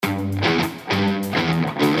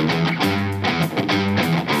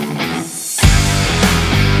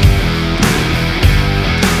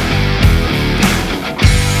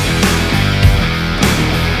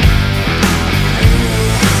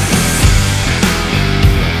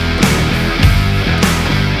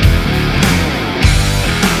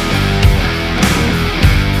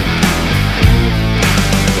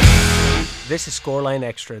Scoreline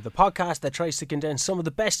Extra, the podcast that tries to condense some of the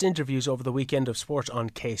best interviews over the weekend of sport on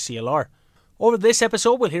KCLR. Over this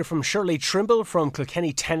episode, we'll hear from Shirley Trimble from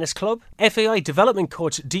Kilkenny Tennis Club, FAI development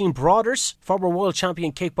coach Dean Broaders, former world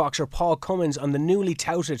champion kickboxer Paul Cummins on the newly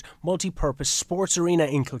touted multi-purpose sports arena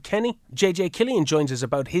in Kilkenny. JJ Killian joins us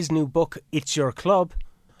about his new book, It's Your Club.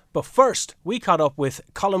 But first, we caught up with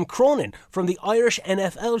Colm Cronin from the Irish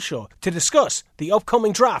NFL Show to discuss the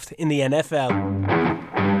upcoming draft in the NFL.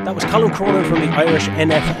 That was Colm Cronin from the Irish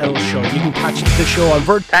NFL Show. You can catch the show on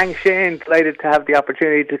Vert. Thanks, Shane. Delighted to have the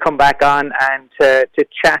opportunity to come back on and to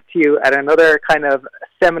chat to you at another kind of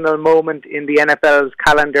seminal moment in the NFL's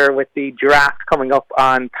calendar with the draft coming up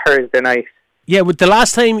on Thursday night. Yeah, with the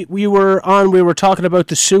last time we were on, we were talking about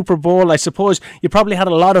the Super Bowl. I suppose you probably had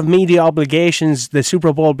a lot of media obligations, the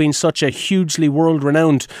Super Bowl being such a hugely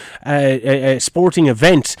world-renowned sporting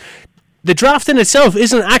event. The draft in itself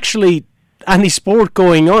isn't actually any sport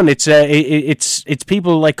going on. It's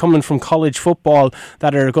people like coming from college football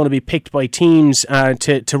that are going to be picked by teams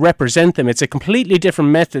to represent them. It's a completely different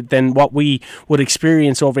method than what we would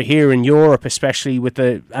experience over here in Europe, especially with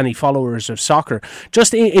any followers of soccer.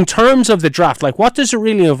 Just in terms of the draft, like, what does it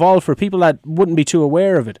really involve for people that wouldn't be too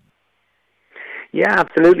aware of it? Yeah,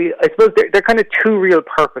 absolutely. I suppose there are kind of two real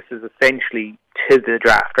purposes, essentially, to the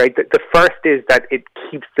draft, right? The first is that it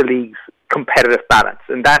keeps the league's competitive balance,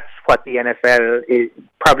 and that's what the NFL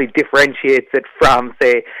probably differentiates it from,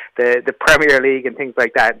 say, the Premier League and things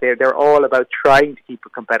like that. They're all about trying to keep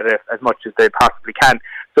it competitive as much as they possibly can.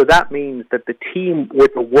 So that means that the team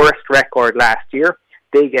with the worst record last year,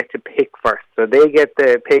 they get to pick first. So they get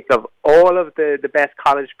the pick of all of the best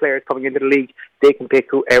college players coming into the league. They can pick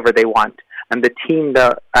whoever they want. And the team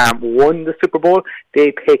that won the Super Bowl,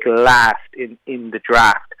 they pick last in the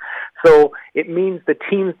draft. So it means the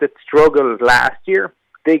teams that struggled last year,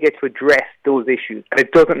 they get to address those issues. And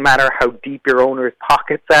it doesn't matter how deep your owner's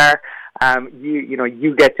pockets are.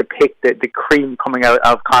 You get to pick the cream coming out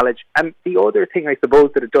of college. And the other thing, I suppose,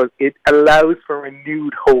 that it does, it allows for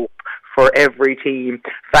renewed hope for every team.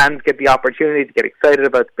 Fans get the opportunity to get excited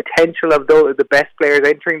about the potential of the best players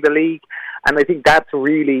entering the league. And I think that's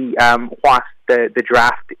really what the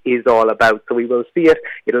draft is all about. So we will see it.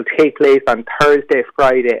 It'll take place on Thursday,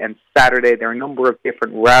 Friday and Saturday. There are a number of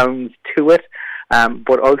different rounds to it.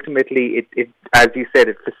 But ultimately, it, as you said,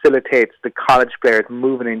 it facilitates the college players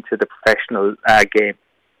moving into the professional game.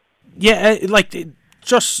 Yeah,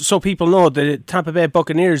 just so people know, the Tampa Bay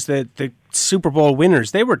Buccaneers, the Super Bowl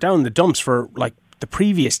winners, they were down the dumps for the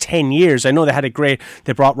previous 10 years. I know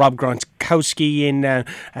they brought Rob Gronkowski in,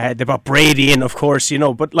 they brought Brady in, of course,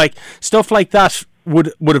 but stuff like that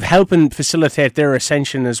would have helped and facilitate their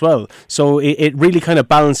ascension as well. So it really kind of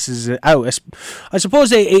balances it out. I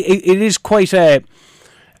suppose it is quite a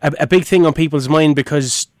big thing on people's mind,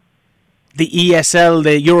 because the ESL,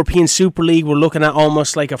 the European Super League, we're looking at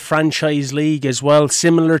almost like a franchise league as well,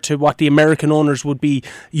 similar to what the American owners would be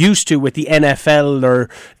used to with the NFL or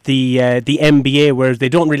the NBA, where they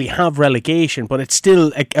don't really have relegation, but it's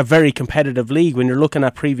still a very competitive league. When you're looking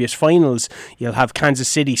at previous finals, you'll have Kansas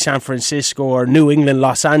City, San Francisco, or New England,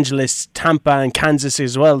 Los Angeles, Tampa and Kansas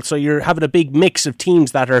as well. So you're having a big mix of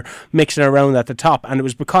teams that are mixing around at the top, and it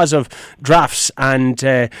was because of drafts and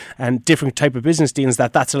different type of business deals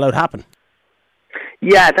that's allowed to happen.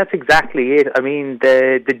 Yeah, that's exactly it. I mean,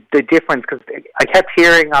 the difference, because I kept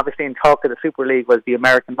hearing, obviously, in talk of the Super League was the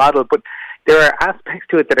American model, but there are aspects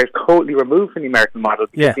to it that are totally removed from the American model,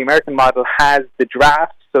 because the American model has the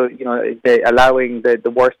draft, so, allowing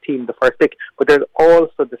the worst team the first pick, but there's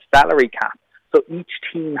also the salary cap. So each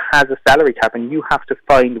team has a salary cap, and you have to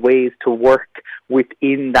find ways to work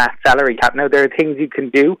within that salary cap. Now, there are things you can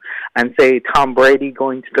do, and say Tom Brady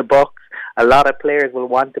going to the Bucs, a lot of players will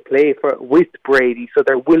want to play with Brady, so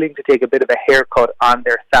they're willing to take a bit of a haircut on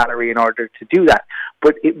their salary in order to do that.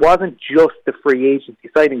 But it wasn't just the free agency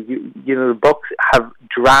signing. The Bucs have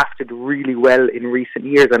drafted really well in recent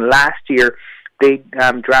years, and last year they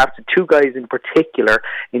drafted two guys in particular,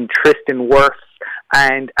 in Tristan Wirfs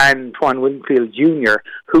and Antoine Winfield Jr.,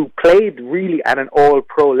 who played really at an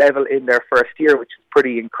all-pro level in their first year, which is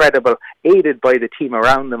pretty incredible, aided by the team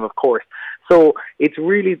around them, of course. So it's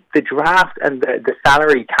really the draft and the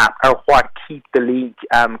salary cap are what keep the league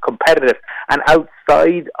competitive. And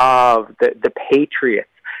outside of the Patriots,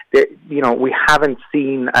 we haven't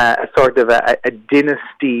seen a sort of a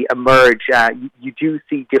dynasty emerge. You do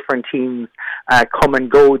see different teams come and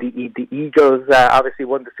go. The Eagles obviously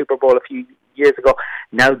won the Super Bowl a few years ago.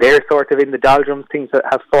 Now they're sort of in the doldrums. Things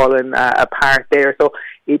have fallen apart there. So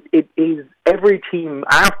it is every team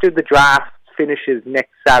after the draft finishes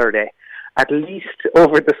next Saturday. at least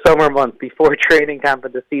over the summer months before training camp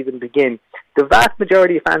and the season begins, the vast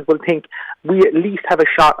majority of fans will think we at least have a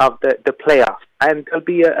shot of the playoffs. And there'll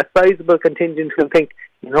be a sizable contingent who'll think,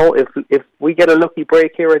 if we get a lucky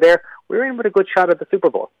break here or there, we're in with a good shot at the Super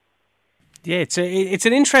Bowl. Yeah, it's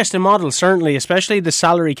an interesting model, certainly, especially the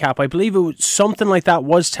salary cap. I believe something like that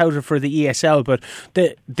was touted for the ESL, but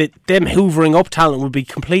them hoovering up talent would be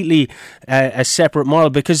completely a separate model,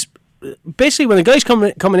 because basically when the guys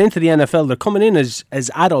coming into the NFL, they're coming in as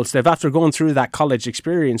adults. They've after going through that college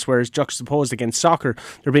experience, whereas juxtaposed against soccer,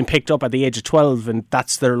 they're being picked up at the age of 12 and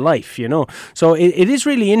that's their life, So it is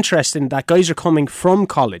really interesting that guys are coming from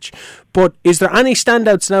college. But is there any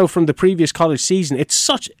standouts now from the previous college season? It's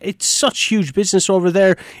such huge business over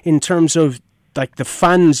there in terms of like the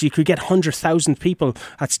fans. You could get 100,000 people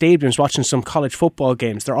at stadiums watching some college football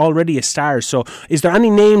games. They're already a star. So is there any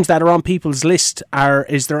names that are on people's list?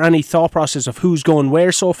 Is there any thought process of who's going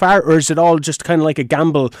where so far? Or is it all just kind of like a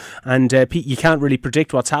gamble and you can't really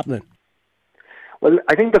predict what's happening? Well,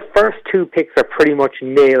 I think the first two picks are pretty much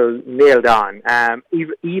nailed on.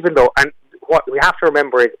 Even though, and what we have to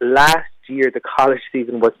remember is last year the college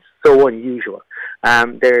season was so unusual.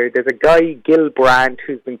 There's a guy, Gil Brandt,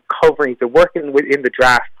 who's been working in the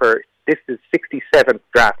draft this is 67th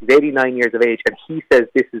draft. He's 89 years of age, and he says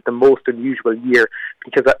this is the most unusual year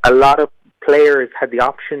because a lot of players had the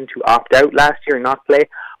option to opt out last year and not play,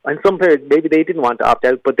 and some players, maybe they didn't want to opt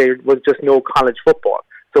out, but there was just no college football.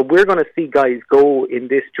 So we're going to see guys go in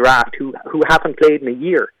this draft who haven't played in a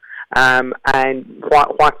year. And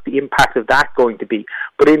what's the impact of that going to be?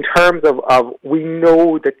 But in terms of we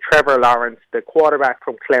know that Trevor Lawrence, the quarterback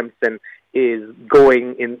from Clemson, is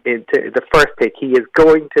going into the first pick. He is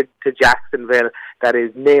going to Jacksonville. That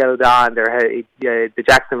is nailed on. The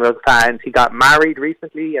Jacksonville fans. He got married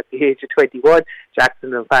recently at the age of 21.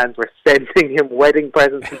 Jacksonville fans were sending him wedding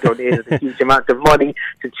presents. He donated a huge amount of money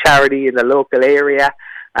to charity in the local area.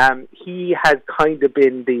 He has kind of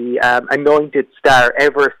been the anointed star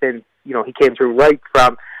ever since he came through, right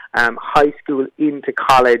from high school into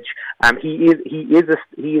college. He is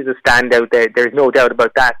a standout. There's no doubt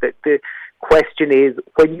about that. The question is,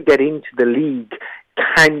 when you get into the league,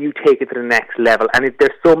 can you take it to the next level? And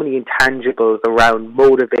there's so many intangibles around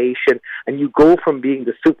motivation, and you go from being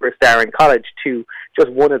the superstar in college to just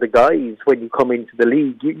one of the guys when you come into the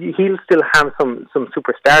league. He'll still have some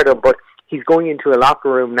superstardom, but he's going into a locker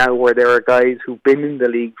room now where there are guys who've been in the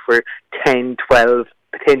league for 10, 12,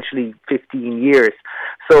 potentially 15 years.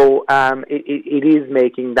 So it is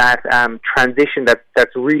making that transition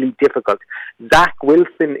that's really difficult. Zach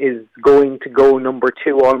Wilson is going to go number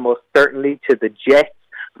 2 almost certainly to the Jets,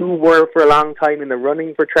 who were for a long time in the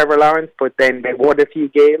running for Trevor Lawrence, but then they won a few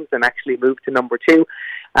games and actually moved to number 2.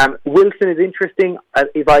 Wilson is interesting.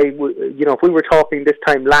 If we were talking this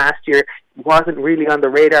time last year, wasn't really on the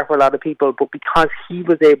radar for a lot of people, but because he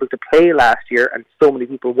was able to play last year and so many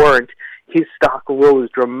people weren't, his stock rose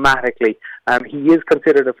dramatically. He is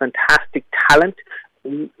considered a fantastic talent.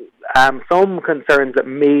 Some concerns that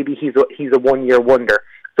maybe he's a one-year wonder.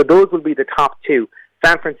 So those will be the top 2.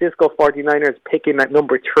 San Francisco 49ers picking at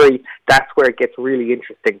number 3, that's where it gets really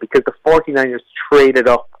interesting because the 49ers traded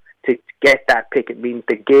up to get that pick. It means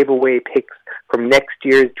they gave away picks from next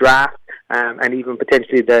year's draft and even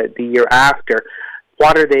potentially the year after.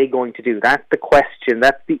 What are they going to do? That's the question.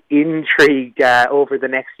 That's the intrigue over the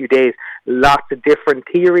next few days. Lots of different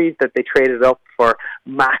theories that they traded up for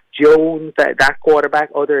Mac Jones, that quarterback.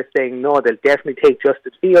 Others saying no, they'll definitely take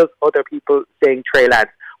Justin Fields. Other people saying Trey Lance.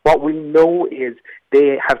 What we know is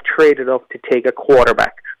they have traded up to take a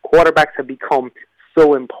quarterback. Quarterbacks have become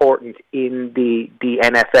so important in the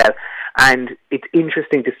NFL, and it's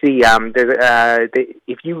interesting to see.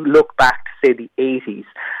 If you look back to say the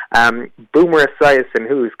 80s, Boomer Esiason,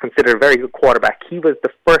 who is considered a very good quarterback, he was the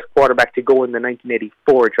first quarterback to go in the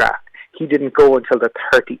 1984 draft. He didn't go until the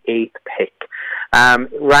 38th pick.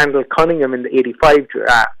 Randall Cunningham in the 85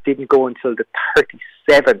 draft didn't go until the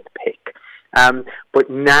 37th pick. But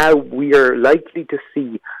now we are likely to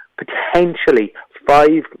see potentially 5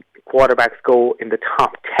 quarterbacks go in the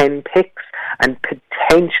top 10 picks, and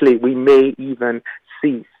potentially we may even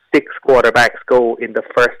see 6 quarterbacks go in the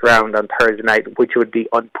first round on Thursday night, which would be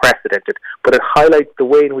unprecedented. But it highlights the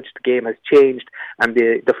way in which the game has changed and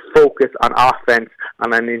the focus on offense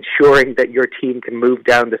and on ensuring that your team can move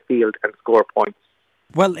down the field and score points.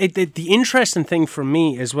 Well, the interesting thing for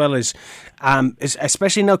me as well is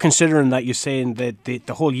especially now considering that you're saying that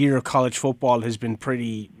the whole year of college football has been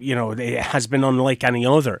pretty, it has been unlike any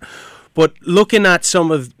other. But looking at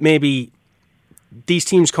some of maybe these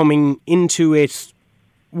teams coming into it,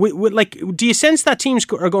 do you sense that teams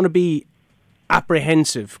are going to be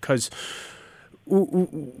apprehensive because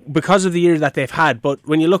of the year that they've had. But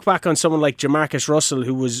when you look back on someone like Jamarcus Russell,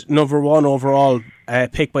 who was number 1 overall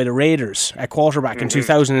pick by the Raiders at quarterback in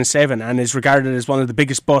 2007 and is regarded as one of the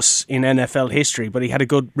biggest busts in NFL history, but he had a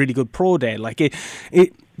really good pro day. Like it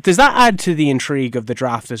does that add to the intrigue of the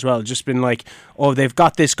draft as well? Just been like, oh, they've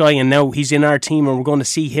got this guy and now he's in our team and we're going to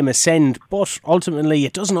see him ascend. But ultimately,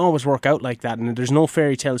 it doesn't always work out like that, and there's no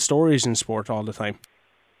fairy tale stories in sport all the time.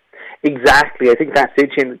 Exactly. I think that's it,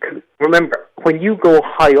 Jim. Remember, when you go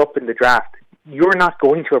high up in the draft, you're not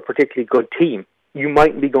going to a particularly good team. You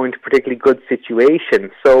might be going to a particularly good situation.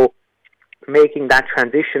 So making that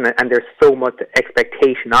transition, and there's so much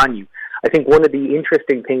expectation on you. I think one of the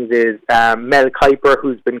interesting things is Mel Kiper,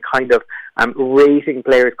 who's been kind of rating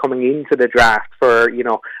players coming into the draft for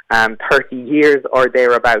 30 years or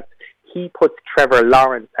thereabouts. He puts Trevor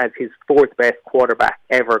Lawrence as his 4th best quarterback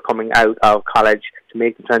ever coming out of college to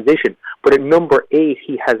make the transition. But at number 8,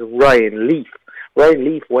 he has Ryan Leaf. Ryan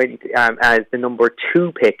Leaf went as the number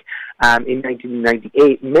 2 pick in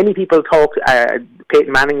 1998. Many people talk,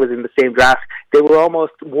 Peyton Manning was in the same draft. They were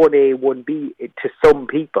almost 1A, 1B to some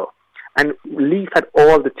people. And Leaf had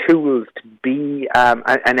all the tools to be an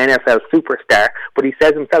NFL superstar, but he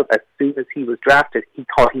says himself, as soon as he was drafted, he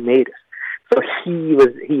thought he made it. So he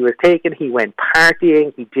was taken, he went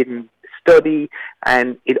partying, he didn't study,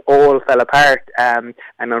 and it all fell apart. And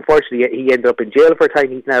unfortunately, he ended up in jail for a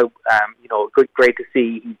time. He's now, great to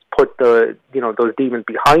see he's put those demons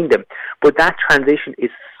behind him. But that transition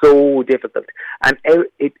is so difficult. And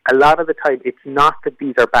a lot of the time, it's not that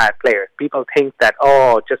these are bad players. People think that,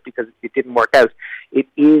 just because it didn't work out, it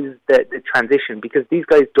is the transition, because these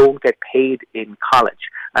guys don't get paid in college.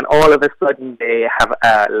 And all of a sudden, they have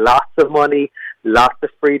lots of money, lots of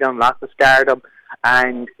freedom, lots of stardom,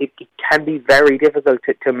 and it can be very difficult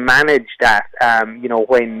to manage that,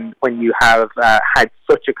 when you have had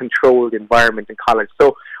such a controlled environment in college.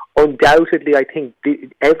 So undoubtedly, I think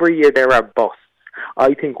every year there are busts.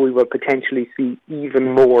 I think we will potentially see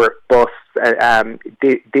even more busts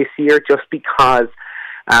this year, just because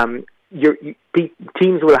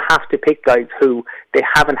teams will have to pick guys who they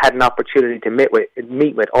haven't had an opportunity to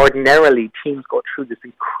meet with. Ordinarily, teams go through this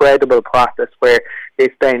incredible process where they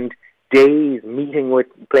spend days meeting with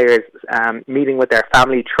players, meeting with their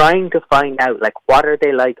family, trying to find out, like, what are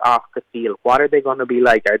they like off the field? What are they going to be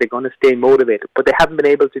like? Are they going to stay motivated? But they haven't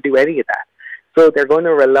been able to do any of that. So they're going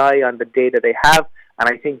to rely on the data they have, and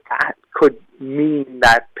I think that could mean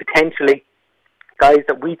that potentially guys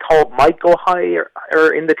that we thought might go higher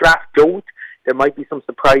or in the draft don't. There might be some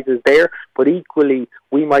surprises there, but equally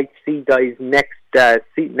we might see guys next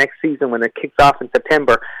season when it kicks off in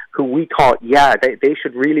September who we thought, they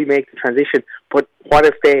should really make the transition. But what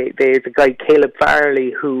if there's a guy, Caleb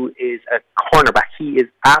Farley, who is a cornerback? He is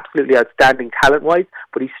absolutely outstanding talent-wise,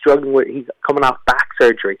 but he's coming off back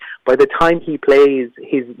surgery. By the time he plays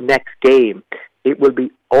his next game, it will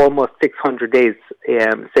be almost 600 days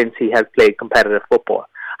since he has played competitive football.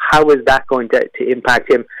 How is that going to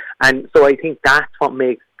impact him? And so I think that's what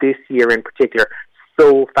makes this year in particular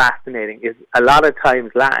so fascinating, is a lot of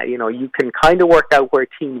times, you can kind of work out where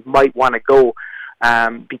teams might want to go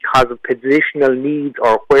because of positional needs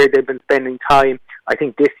or where they've been spending time. I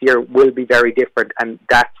think this year will be very different, and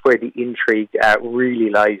that's where the intrigue really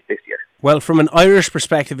lies this year. Well, from an Irish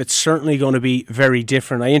perspective, it's certainly going to be very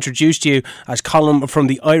different. I introduced you as Colm from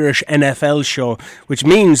the Irish NFL show, which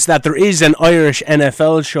means that there is an Irish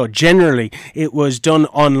NFL show. Generally, it was done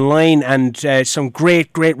online, and some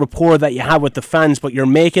great rapport that you have with the fans, but you're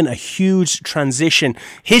making a huge transition.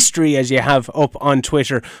 History, as you have up on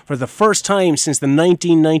Twitter, for the first time since the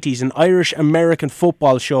 1990s, an Irish-American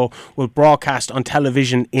football show will broadcast on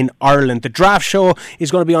television in Ireland. The draft show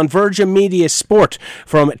is going to be on Virgin Media Sport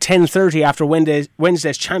from 10:30 after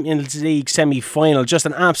Wednesday's Champions League semi-final. Just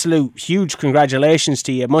an absolute huge congratulations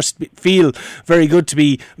to you. It must feel very good to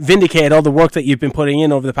be vindicated all the work that you've been putting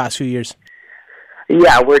in over the past few years.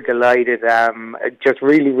 Yeah, we're delighted. Just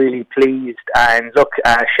really, really pleased. And look,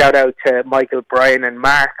 shout out to Michael, Brian and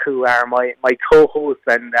Mark, who are my co-hosts.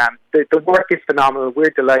 And the work is phenomenal. We're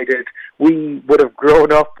delighted. We would have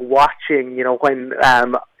grown up watching, when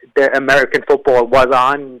the American football was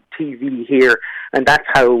on TV here. And that's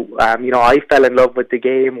how, I fell in love with the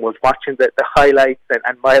game, was watching the highlights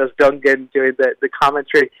and Miles Dungan doing the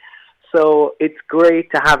commentary. So it's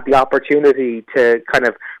great to have the opportunity to kind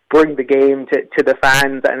of bring the game to the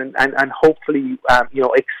fans and hopefully,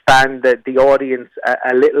 expand the audience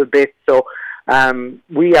a little bit. So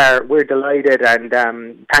we're delighted, and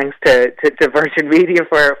thanks to Virgin Media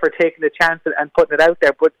for taking the chance and putting it out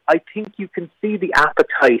there. But I think you can see the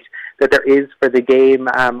appetite that there is for the game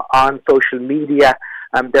on social media.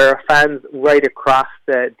 There are fans right across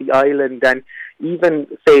the island, and even,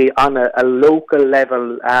 say, on a local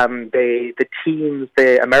level, the teams,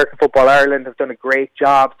 the American Football Ireland have done a great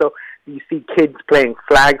job. So you see kids playing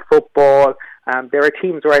flag football. There are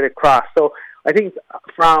teams right across. So I think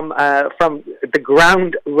from the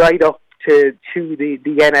ground right up to the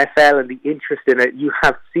NFL and the interest in it, you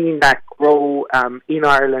have seen that grow in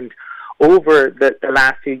Ireland over the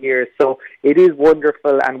last few years. So it is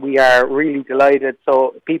wonderful, and we are really delighted.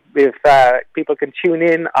 So if people can tune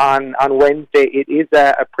in on Wednesday, it is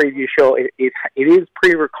a preview show. It is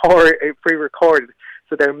pre-recorded,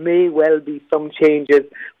 so there may well be some changes.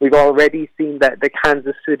 We've already seen that the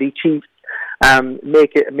Kansas City Chiefs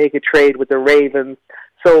make a trade with the Ravens.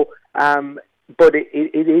 So but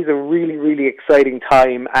it is a really, really exciting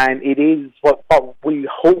time, and it is what we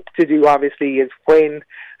hope to do, obviously, is when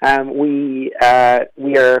the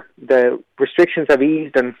restrictions have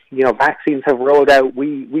eased and vaccines have rolled out,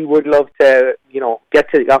 we would love to get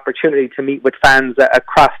to the opportunity to meet with fans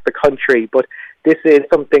across the country. But this is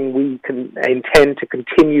something we can intend to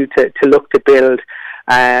continue to look to build,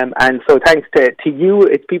 and so thanks to you.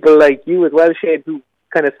 It's people like you as well, Shane, who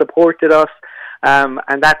kind of supported us.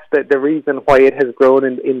 And that's the reason why it has grown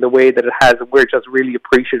in the way that it has. We're just really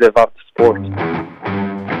appreciative of the sport.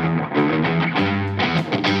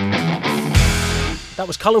 That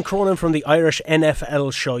was Colin Cronin from the Irish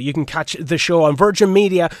NFL Show. You can catch the show on Virgin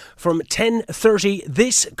Media from 10:30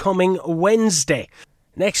 this coming Wednesday.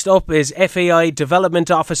 Next up is FAI Development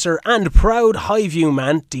Officer and proud Highview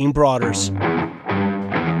man, Dean Broaders.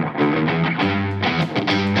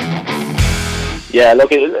 Yeah,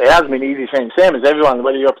 look, it hasn't been easy, same as everyone,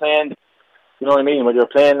 whether you're playing, you know what I mean, whether you're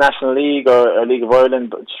playing National League or League of Ireland,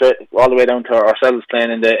 but straight all the way down to ourselves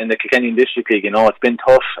playing in the Kilkenny District League. It's been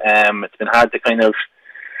tough. It's been hard to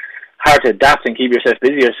adapt and keep yourself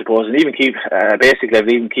busy, I suppose, and even keep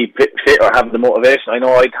keep fit or have the motivation. I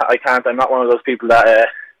know I can't. I'm not one of those people that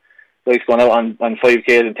likes going out on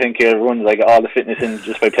 5K and 10K runs. I get all the fitness in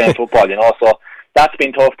just by playing football. So that's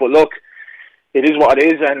been tough. But look, it is what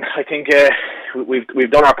it is, and I think we've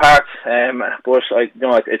done our part. But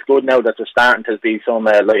it's good now that there's starting to be some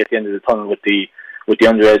light at the end of the tunnel with the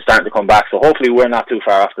underage starting to come back. So hopefully we're not too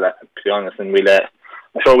far after that, to be honest, and we'll.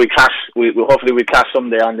 I'm sure we clash. Hopefully we clash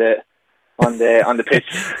someday on the pitch.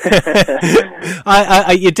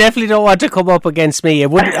 You definitely don't want to come up against me.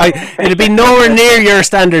 It'd be nowhere near your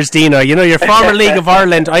standards, Dino. You're former League of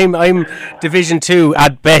Ireland. I'm Division 2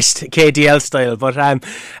 at best, KDL style. But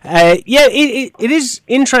it is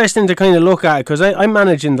interesting to kind of look at, because I'm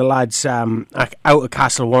managing the lads out of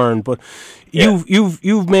Castlewarren, but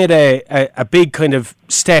you've made a big kind of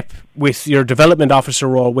step with your development officer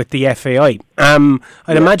role with the FAI.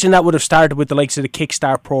 I'd imagine that would have started with the likes of the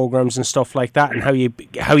Kickstart programs and stuff like that, and how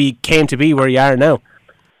you came to be where you are now.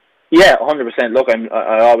 Yeah, 100%. Look,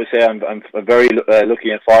 I always say I'm very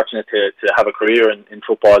lucky and fortunate to have a career in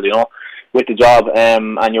football, with the job.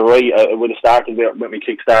 And you're right, it would have started with me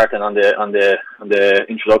Kickstart and on the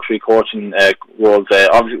introductory coaching roles.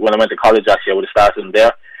 Obviously, when I went to college, actually, I would have started them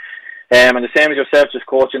there. And the same as yourself, just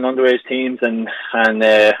coaching underage teams and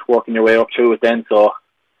working your way up through it then. So,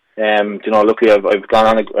 luckily I've gone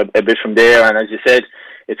on a bit from there. And as you said,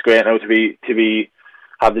 it's great now to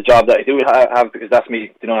have the job that I do have, because that's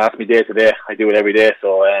me. That's me day to day. I do it every day.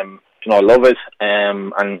 So, I love it.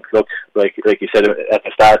 And look, like you said at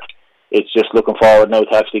the start, it's just looking forward now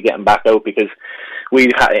to actually getting back out, because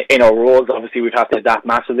in our roles, obviously, we've had to adapt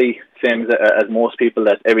massively, same as most people,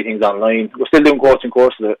 that everything's online. We're still doing coaching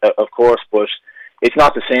courses, of course, but it's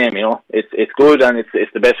not the same, It's good, and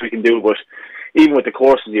it's the best we can do, but even with the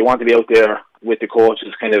courses, you want to be out there with the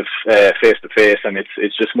coaches kind of face to face, and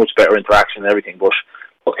it's just much better interaction and everything. But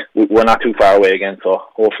look, we're not too far away again, so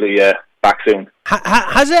hopefully back soon.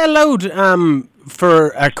 Has it allowed for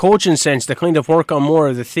a coaching sense to kind of work on more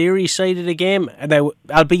of the theory side of the game? Now,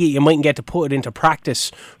 albeit you mightn't get to put it into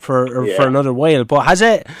practice for another while, but has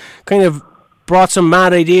it kind of brought some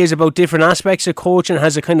mad ideas about different aspects of coaching?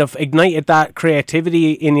 Has it kind of ignited that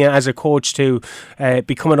creativity in you as a coach to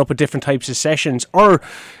be coming up with different types of sessions? Or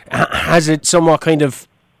has it somewhat kind of,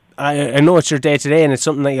 I know it's your day-to-day and it's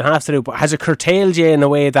something that you have to do, but has it curtailed you in a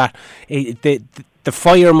way that the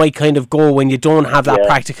fire might kind of go when you don't have that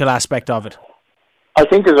practical aspect of it? I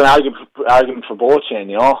think there's an argument for both,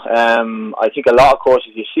 Shane, I think a lot of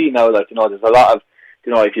coaches you see now, there's a lot of,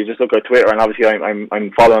 if you just look at Twitter, and obviously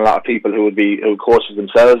I'm following a lot of people who coaches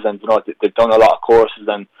themselves, and they've done a lot of courses,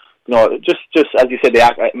 and just as you said,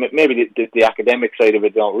 maybe the academic side of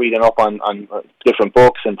it, reading up on different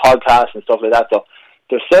books and podcasts and stuff like that. So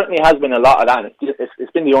there certainly has been a lot of that.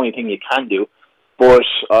 It's been the only thing you can do. But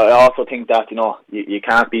I also think that, you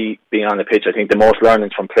can't be being on the pitch. I think the most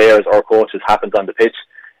learnings from players or coaches happens on the pitch.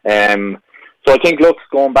 So I think, look,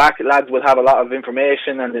 going back, lads will have a lot of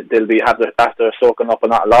information and they'll be after soaking up a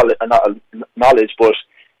lot of knowledge. But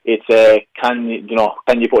it's can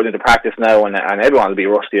you put it into practice now? And everyone will be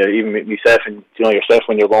rusty. Even myself and yourself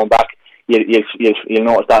when you're going back, you'll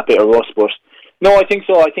notice that bit of rust. But no, I think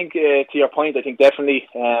so. I think to your point, I think definitely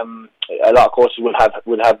a lot of coaches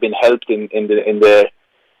would have been helped in the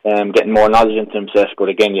getting more knowledge into themselves. But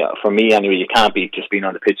again, for me anyway, you can't be just being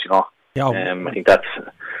on the pitch. Yeah. I think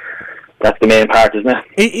that's the main part, isn't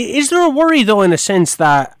it? Is there a worry though, in a sense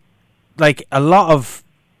that, like, a lot of,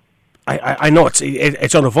 I know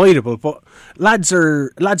it's unavoidable, but lads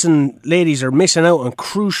and ladies are missing out on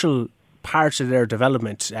crucial parts of their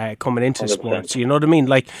development coming into 100%. Sports. You know what I mean?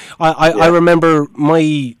 Like, I remember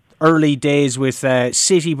my early days with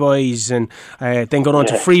City Boys and then going on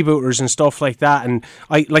to freebooters and stuff like that, and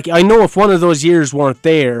I know if one of those years weren't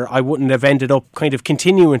there, I wouldn't have ended up kind of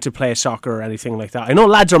continuing to play soccer or anything like that. I know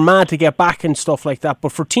lads are mad to get back and stuff like that,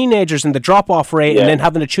 but for teenagers and the drop-off rate and then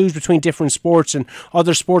having to choose between different sports and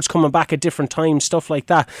other sports coming back at different times, stuff like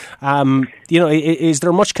that, is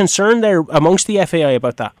there much concern there amongst the FAI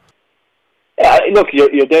about that? Yeah, look,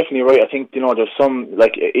 you're definitely right. I think there's some,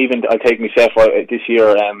 like, even I take myself this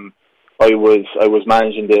year. I was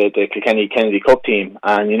managing the Kilkenny Kennedy Cup team,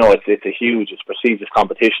 and it's a huge, it's prestigious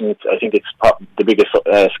competition. I think it's the biggest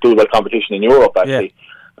schoolwide competition in Europe actually.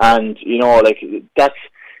 Yeah. And that's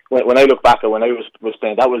when I look back at when I was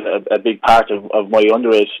playing, that was a big part of my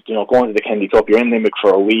underage. Going to the Kennedy Cup, you're in Limerick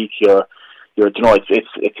for a week.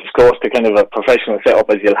 It's as close to kind of a professional setup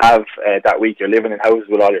as you'll have that week. You're living in houses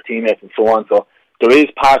with all your teammates and so on. So there is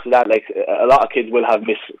parts of that. Like, a lot of kids will have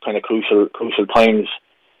missed kind of crucial times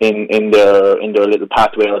in their little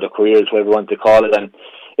pathway or their careers, whatever you want to call it. And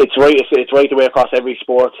it's right away across every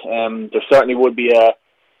sport. There certainly would be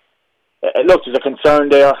there's a concern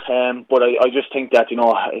there, but I just think that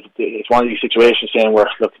it's one of these situations saying where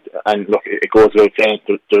it goes without saying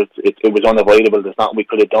it was unavoidable. There's nothing we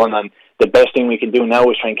could have done, and the best thing we can do now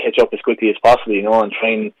is try and catch up as quickly as possible, and try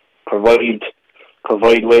and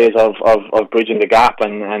provide ways of bridging the gap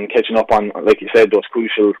and catching up on, like you said, those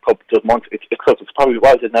crucial couple of months. It's probably,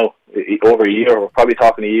 what is it now, over a year. We're probably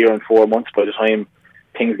talking a year and 4 months by the time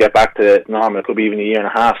things get back to normal. It could be even a year and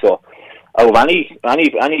a half. So out of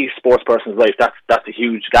any sports person's life, that's a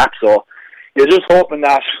huge gap. So you're just hoping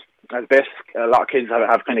that, as best, a lot of kids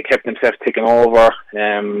have kind of kept themselves ticking over,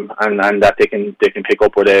 and that they can pick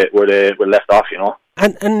up where they left off,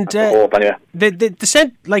 And hope, anyway. the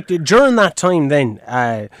said, like, during that time, then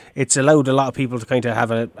it's allowed a lot of people to kind of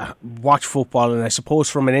have a watch football, and I suppose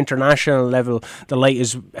from an international level, the light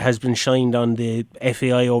has been shined on the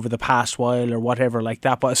FAI over the past while or whatever like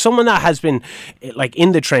that. But as someone that has been, like,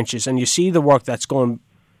 in the trenches, and you see the work that's going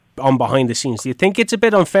on behind the scenes, do you think it's a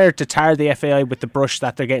bit unfair to tar the FAI with the brush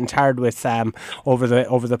that they're getting tarred with over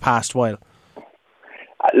the past while?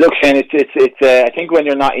 Look, Shane, it's I think when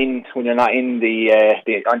you're not in the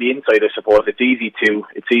on the inside, I suppose it's easy to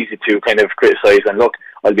kind of criticise. And look,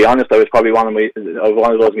 I'll be honest, I was probably one of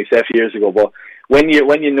those myself years ago. But when you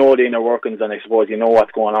know the inner workings, and I suppose you know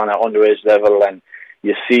what's going on at underage level, and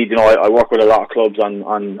you see, I work with a lot of clubs on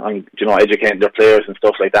educating their players and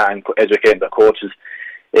stuff like that, and educating their coaches.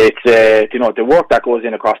 It's the work that goes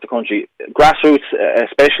in across the country, grassroots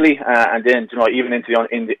especially, and then even into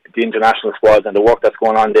the international squads, and the work that's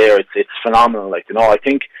going on there. It's phenomenal. I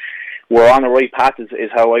think we're on the right path.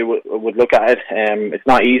 Is how I would look at it. It's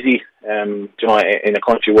not easy. In a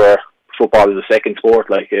country where football is a second sport.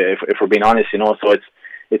 If we're being honest, so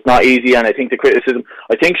it's not easy. And I think the criticism.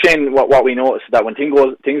 I think, Shane, what we notice is that when things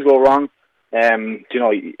go wrong,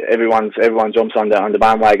 everyone jumps on the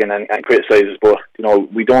bandwagon and criticises, but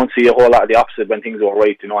we don't see a whole lot of the opposite when things go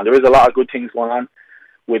right. And there is a lot of good things going on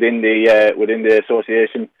within the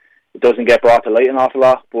association. It doesn't get brought to light an awful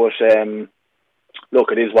lot, but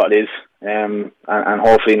look, it is what it is, and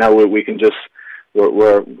hopefully now we can just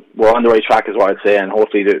we're on the right track, is what I'd say, and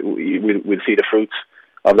hopefully we'll see the fruits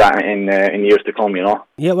of that in years to come.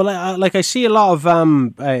 Yeah, well, I see a lot of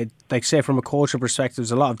like, say, from a coaching perspective,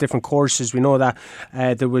 there's a lot of different courses. We know that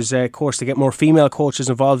there was a course to get more female coaches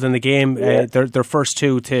involved in the game. Their first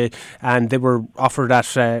two, and they were offered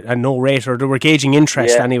at a no rate, or they were gauging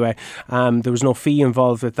interest anyway. There was no fee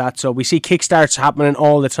involved with that. So we see kickstarts happening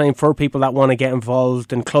all the time for people that want to get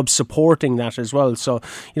involved, and clubs supporting that as well. So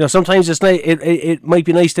sometimes it's nice. It might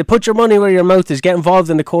be nice to put your money where your mouth is. Get involved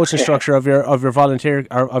in the coaching structure of your volunteer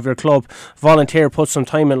or of your club. Volunteer, put some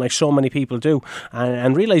time in, like so many people do,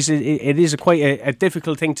 and realise it is quite a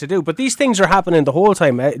difficult thing to do. But these things are happening the whole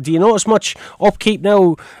time. Do you notice much upkeep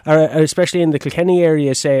now, especially in the Kilkenny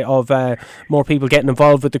area, say, of more people getting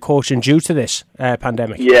involved with the coaching due to this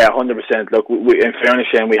pandemic? Yeah, 100%. Look, in fairness,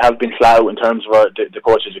 Shane, we have been flat out in terms of the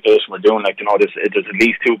coach education we're doing. Like, there's at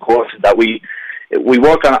least 2 courses that we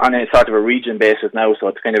work on a sort of a region basis now. So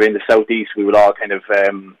it's kind of in the southeast. We will all kind of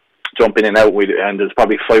jump in and out. And there's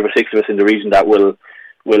probably 5 or 6 of us in the region that will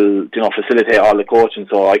facilitate all the coaching.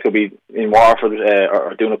 So I could be in Waterford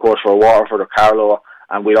or doing a course for Waterford or Carlow,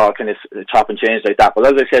 and we'd all kind of chop and change like that. But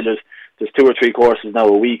as I said, there's 2 or 3 courses now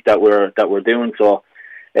a week that we're doing. So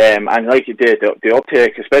and like you did, the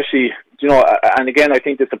uptake, especially, and again, I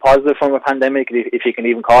think it's a positive from a pandemic, if you can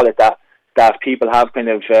even call it that people have kind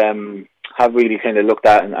of have really kind of looked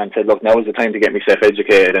at and said, look, now is the time to get myself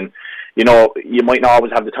educated. And you might not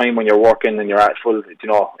always have the time when you're working and you're at full,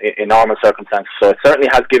 in normal circumstances. So it certainly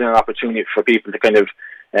has given an opportunity for people to kind of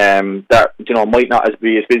that might not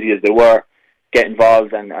be as busy as they were, get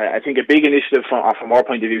involved. And I think a big initiative from our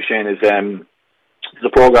point of view, Shane, is there's a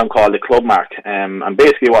program called the Club Mark, and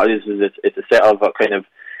basically what it is it's a set of kind of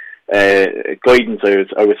guidance,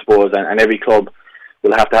 I would suppose, and every club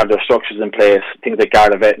will have to have their structures in place, things like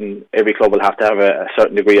Garda Vetting. Every club will have to have a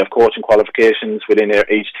certain degree of coaching qualifications within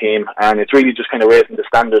each team, and it's really just kind of raising the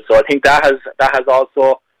standards. So I think that has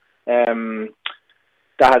also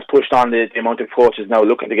that has pushed on the amount of coaches now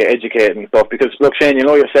looking to get educated and stuff. Because look, Shane,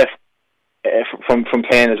 yourself from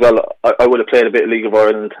playing as well. I would have played a bit of League of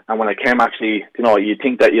Ireland, and when I came, actually, you'd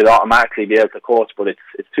think that you'd automatically be able to coach, but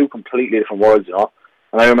it's 2 completely different worlds,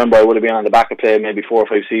 And I remember I would have been on the back of playing maybe 4 or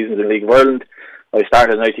 5 seasons in League of Ireland. I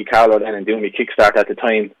started in IT Carlow then and doing my kickstart at the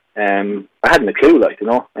time. I hadn't a clue,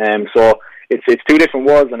 so it's 2 different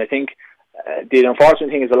worlds, and I think the unfortunate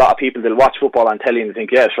thing is a lot of people, they'll watch football on telly and think,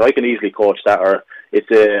 yeah, sure, I can easily coach that, or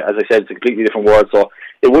it's as I said, it's a completely different world. So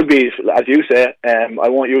it would be, as you say, I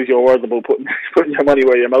won't use your words about putting your money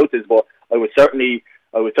where your mouth is, but I would certainly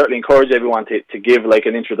encourage everyone to give like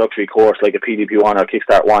an introductory course, like a PDP1 or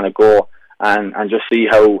Kickstart 1, a go, and just see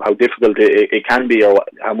how difficult it can be, or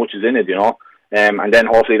how much is in it, and then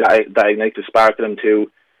hopefully that ignites the spark to them to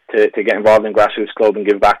get involved in grassroots club and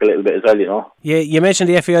give back a little bit as well, Yeah, you mentioned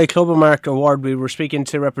the FAI Club Mark Award. We were speaking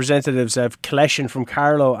to representatives of Collection from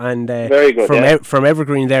Carlow and very good, from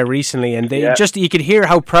Evergreen there recently, and they you could hear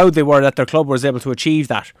how proud they were that their club was able to achieve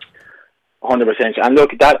that. 100%. And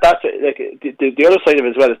look, that's like the other side of it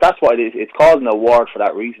as well. Is that's what it is. It's called an award for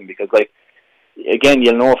that reason, because again,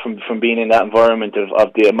 you'll know from being in that environment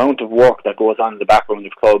of the amount of work that goes on in the background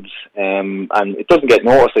of clubs, and it doesn't get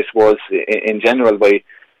noticed, I suppose, in general by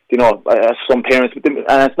some parents, and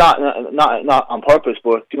it's not on purpose,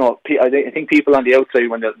 but I think people on the outside,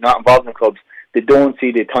 when they're not involved in clubs, they don't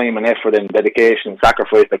see the time and effort and dedication and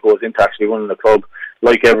sacrifice that goes into actually running a club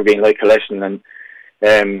like Evergreen, like Collection, and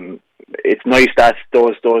it's nice that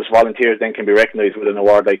those volunteers then can be recognised with an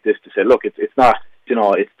award like this, to say, look, it's not,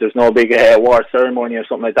 there's no big award ceremony or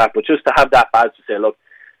something like that, but just to have that badge to say, look,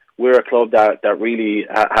 we're a club that really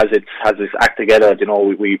has its act together.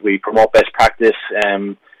 We promote best practice,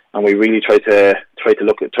 and we really try to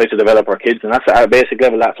develop our kids, and that's at a basic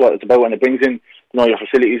level. That's what it's about, and it brings in your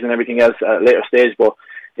facilities and everything else at a later stage. But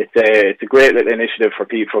it's a great little initiative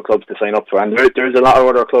for clubs to sign up for, and there's a lot of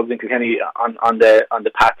other clubs in Kilkenny on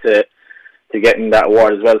the path to getting that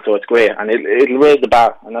award as well. So it's great, and it'll raise the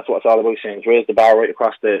bar, and that's what it's all about, Shane. It's raise the bar right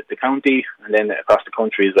across the county and then across the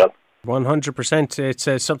country as well. 100%.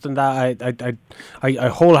 It's something that I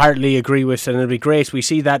wholeheartedly agree with, and it'll be great. We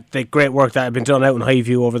see that the great work that has been done out in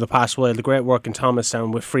Highview over the past while, the great work in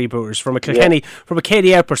Thomastown with freebooters. From a Kilkenny, from a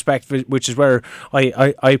KDL perspective, which is where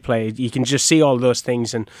I play, you can just see all those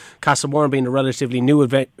things. And Castlemoran being a relatively new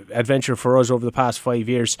adventure for us over the past 5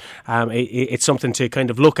 years, it's something to kind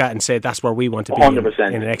of look at and say that's where we want to be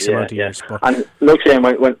 100%. in the next amount of years. But, and look, Shane,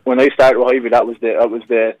 when I started with Highview, that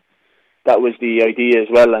was the idea as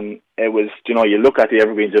well, and it was, you look at the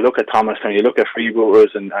Evergreens, you look at Thomastown, you look at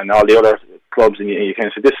freebooters and all the other clubs, and you kind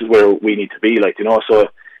of say, this is where we need to be, so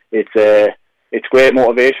it's great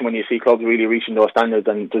motivation when you see clubs really reaching those standards,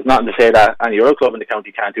 and there's nothing to say that any other club in the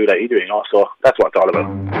county can't do that either, so that's what it's all about.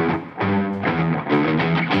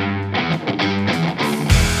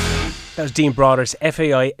 That was Dean Broaders,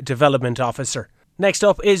 FAI Development Officer. Next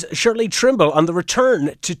up is Shirley Trimble on the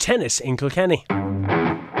return to tennis in Kilkenny.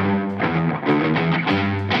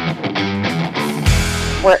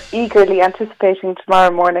 We're eagerly anticipating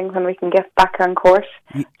tomorrow morning when we can get back on court,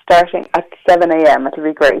 starting at 7 a.m. It'll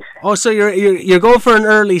be great. Oh, so you're going for an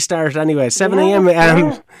early start anyway, 7 a.m.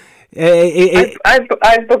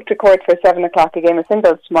 I've booked a court for 7 o'clock. A game of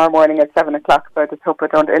singles tomorrow morning at 7 o'clock. So I just hope I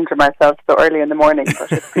don't injure myself so early in the morning.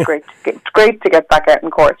 But it's great to get back out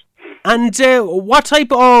in court. And what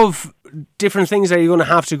type of different things are you going to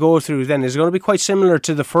have to go through then? Is it going to be quite similar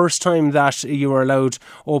to the first time that you were allowed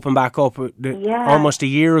open back up almost a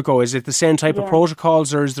year ago? Is it the same type of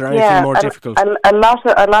protocols, or is there anything more difficult? A lot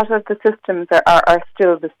of the systems are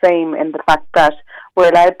still the same, in the fact that we're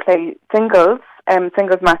allowed to play singles.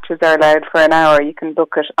 Singles matches are allowed for an hour. You can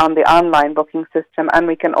book it on the online booking system, and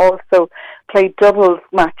we can also play doubles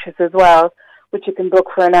matches as well, which you can book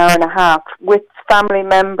for an hour and a half with family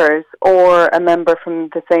members or a member from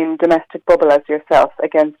the same domestic bubble as yourself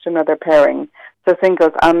against another pairing. So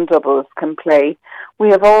singles and doubles can play. We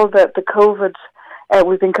have all the COVID.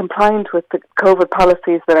 We've been compliant with the COVID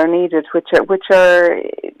policies that are needed,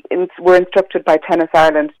 we're instructed by Tennis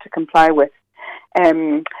Ireland to comply with.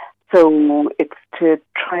 So it's to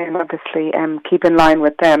try and obviously keep in line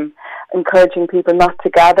with them, encouraging people not to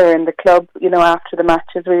gather in the club, after the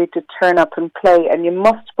matches, really to turn up and play. And you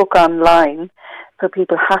must book online, so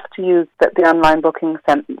people have to use the online booking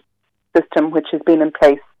system, which has been in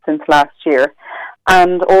place since last year.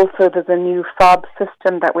 And also there's a new fob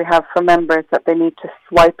system that we have for members that they need to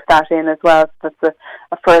swipe that in as well. So that's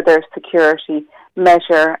a further security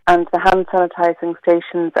measure. And the hand sanitising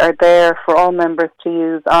stations are there for all members to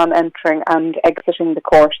use on entering and exiting the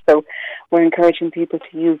court. So we're encouraging people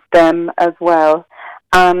to use them as well.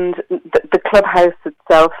 And the clubhouse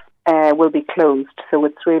itself will be closed. So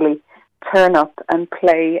it's really turn up and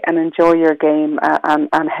play and enjoy your game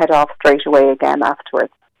and head off straight away again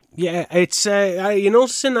afterwards. Yeah, it's. Are you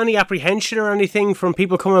noticing any apprehension or anything from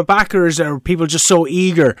people coming back, or are people just so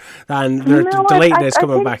eager and they're delighted it's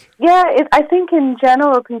coming back? Yeah, I think in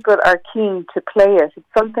general people are keen to play it. It's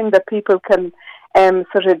something that people can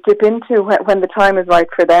sort of dip into when the time is right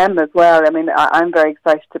for them as well. I mean, I'm very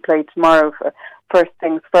excited to play tomorrow. First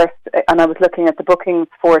things first, and I was looking at the bookings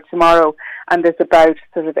for tomorrow, and there's about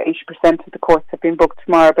sort of 80% of the courts have been booked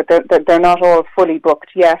tomorrow, but they're not all fully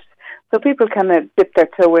booked yet. So people can dip their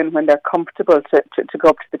toe in when they're comfortable to go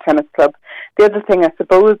up to the tennis club. The other thing, I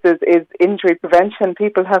suppose, is injury prevention.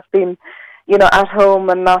 People have been, at home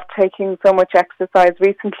and not taking so much exercise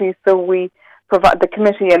recently. So we provide, the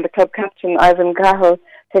committee and the club captain, Ivan Cahill,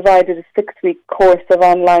 provided a 6-week course of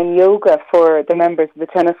online yoga for the members of the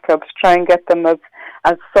tennis club to try and get them as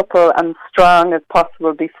supple and strong as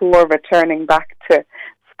possible before returning back to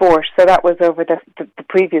sport. So that was over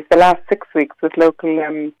the last 6 weeks with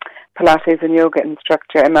local Pilates and yoga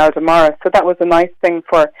instructor Imelda Morris. So that was a nice thing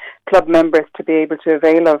for club members to be able to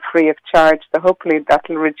avail of free of charge. So hopefully that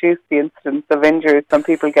will reduce the incidence of injuries when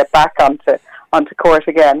people get back onto court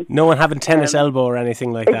again. No one having tennis elbow or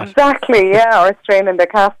anything like that. Exactly, yeah, or straining their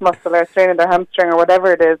calf muscle or straining their hamstring or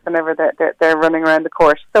whatever it is whenever they're running around the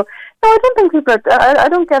court. So no, I don't think people I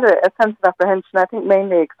don't get a sense of apprehension. I think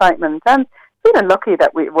mainly excitement and feeling lucky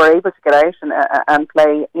that we were able to get out and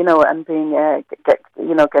play, and being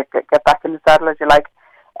get back in the saddle, as you like,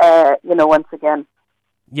 once again.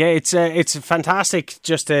 Yeah, it's fantastic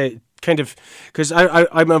just to kind of, because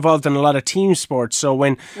I'm involved in a lot of team sports, so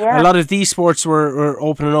when a lot of these sports were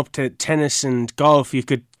opening up to tennis and golf,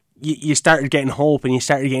 you started getting hope and you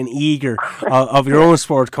started getting eager of your own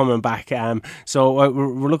sport coming back. So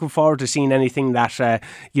we're looking forward to seeing anything that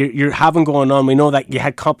you're having going on. We know that you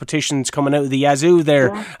had competitions coming out of the Yazoo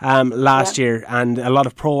there last year and a lot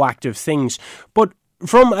of proactive things. But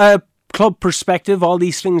from a club perspective, all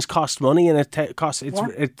these things cost money, and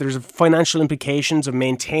there's financial implications of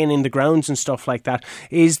maintaining the grounds and stuff like that.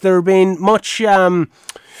 Is there been much...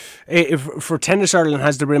 for Tennis Ireland,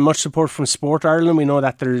 has there been much support from Sport Ireland? We know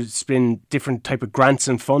that there's been different type of grants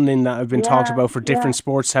and funding that have been talked about for different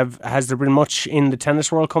sports. Has there been much in the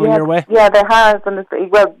tennis world coming your way? Yeah, there has, and there's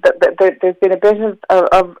been a bit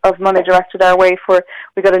of money directed our way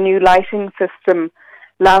we got a new lighting system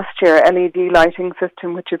last year, LED lighting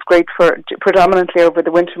system, which is great for predominantly over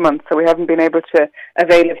the winter months. So we haven't been able to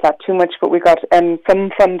avail of that too much, but we got some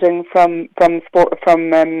funding from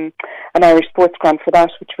an Irish sports grant for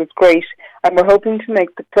that, which was great. And we're hoping to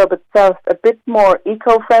make the club itself a bit more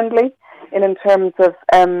eco-friendly in terms of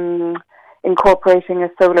incorporating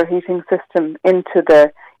a solar heating system into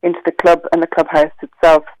the club and the clubhouse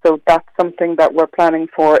itself. So that's something that we're planning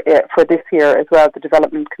for this year as well. The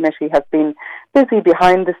development committee has been busy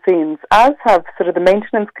behind the scenes, as have sort of the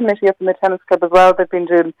maintenance committee up in the tennis club as well. They've been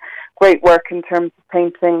doing great work in terms of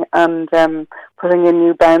painting and putting in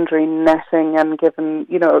new boundary netting and giving,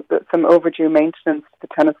 some overdue maintenance to the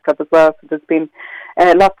tennis club as well. So there's been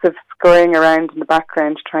lots of scurrying around in the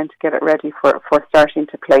background trying to get it ready for starting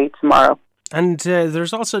to play tomorrow. And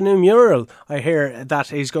there's also a new mural, I hear,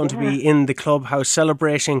 that is going to be in the clubhouse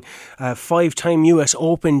celebrating 5-time US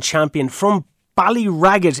Open champion from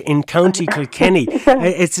Ballyragged in County Kilkenny.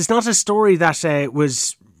 It's not a story that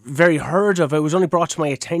was very heard of. It was only brought to my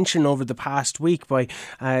attention over the past week by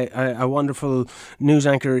a wonderful news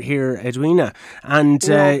anchor here, Edwina. And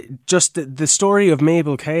just the story of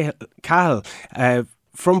Mabel Cahill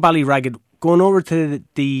from Ballyragged going over to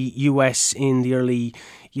the US in the early,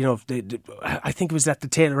 I think it was at the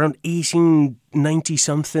tail around 1890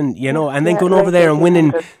 something, and then going over there and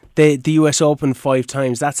winning the US Open 5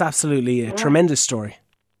 times. That's absolutely a tremendous story.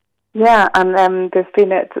 Yeah, and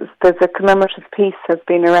there's a commemorative piece has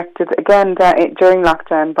been erected again during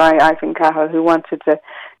lockdown by Ivan Cahill, who wanted to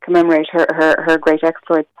commemorate her great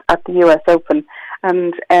exploits at the US Open.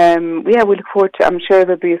 And we look forward to. I'm sure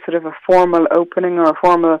there'll be a sort of a formal opening or a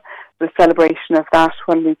formal celebration of that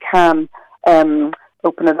when we can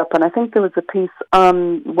open it up. And I think there was a piece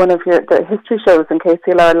on one of the history shows in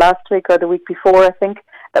KCLR last week or the week before, I think,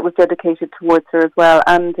 that was dedicated towards her as well,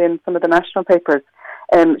 and in some of the national papers.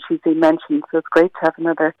 She's been mentioned, so it's great to have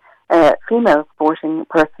another female sporting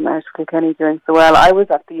person out of Kilkenny doing so well. I was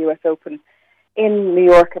at the US Open in New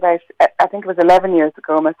York about, I think it was 11 years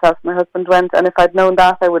ago. Myself and my husband went, and if I'd known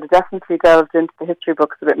that, I would have definitely delved into the history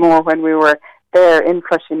books a bit more when we were there in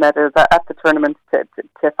Flushing Meadows at the tournament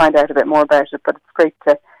to find out a bit more about it. But it's great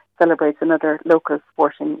to celebrate another local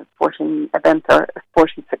sporting event or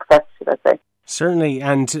sporting success, should I say. Certainly,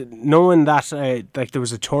 and knowing that there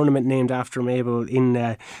was a tournament named after Mabel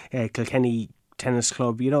in Kilkenny Tennis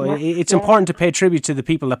Club, it's important to pay tribute to the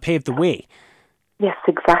people that paved the way. Yes,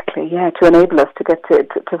 exactly. Yeah, to enable us to get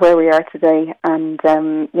to where we are today, and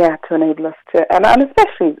to enable us to, and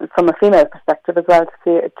especially from a female perspective as well,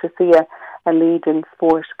 to see a lead in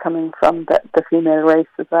sport coming from the female race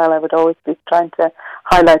as well. I would always be trying to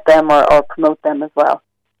highlight them or promote them as well.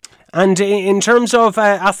 And in terms of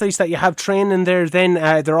athletes that you have training there, then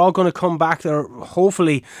they're all going to come back. They'll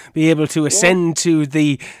hopefully be able to ascend to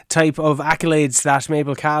the type of accolades that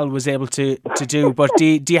Mabel Cahill was able to do. But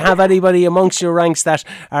do you have anybody amongst your ranks that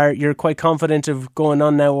you're quite confident of going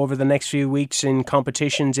on now over the next few weeks in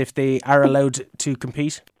competitions if they are allowed to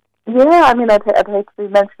compete? Yeah, I mean, I'd hate to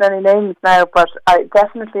mention any names now, but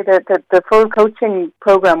definitely the full coaching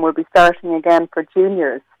programme will be starting again for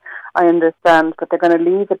juniors, I understand, but they're going to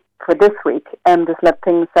leave it for this week and just let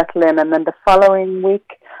things settle in. And then the following week,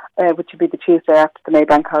 which would be the Tuesday after the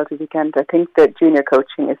Maybank holiday weekend, I think the junior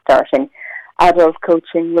coaching is starting. Adult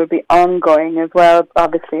coaching will be ongoing as well,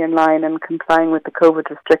 obviously in line and complying with the COVID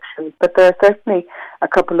restrictions. But there are certainly a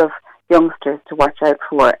couple of youngsters to watch out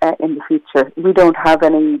for in the future. We don't have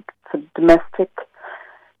any sort of domestic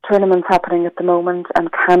tournaments happening at the moment and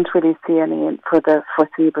can't really see any for the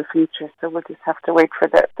foreseeable future, so we'll just have to wait for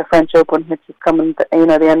the French Open, which is coming the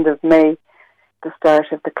end of May, the start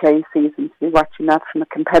of the clay season, to be watching that from a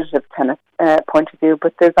competitive tennis point of view.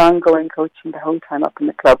 But there's ongoing coaching the whole time up in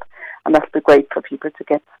the club, and that'll be great for people to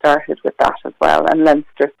get started with that as well. And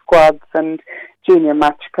Leinster squads and junior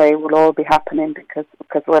match play will all be happening because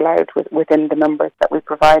we're allowed within the numbers that we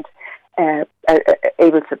provide,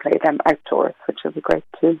 able to play them outdoors, which will be great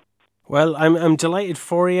too. Well, I'm delighted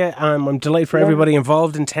for you. I'm delighted for everybody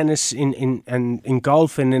involved in tennis, in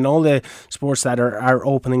golf, and in all the sports that are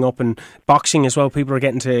opening up, and boxing as well. People are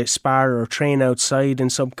getting to spar or train outside in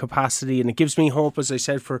some capacity, and it gives me hope, as I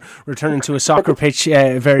said, for returning to a soccer pitch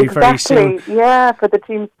very soon. Yeah, for the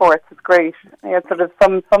team sports, it's great. Yeah, sort of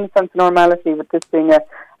some sense of normality with this being a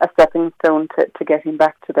stepping stone to getting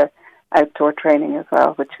back to the outdoor training as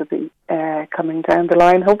well, which will be coming down the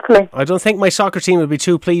line, hopefully. I don't think my soccer team will be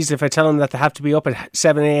too pleased if I tell them that they have to be up at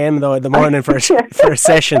 7 a.m. though in the morning for a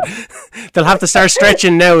session. They'll have to start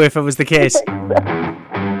stretching now if it was the case.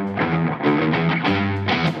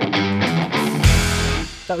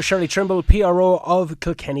 That was Shirley Trimble, PRO of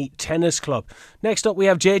Kilkenny Tennis Club. Next up we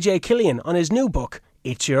have JJ Killian on his new book,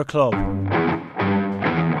 It's Your Club.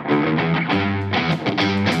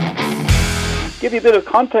 Give you a bit of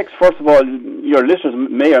context, first of all. Your listeners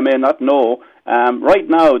may or may not know, right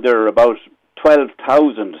now there are about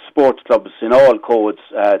 12,000 sports clubs in all codes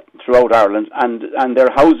throughout Ireland, and they're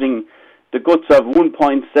housing the guts of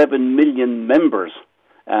 1.7 million members.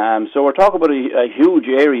 So we're talking about a huge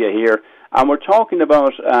area here, and we're talking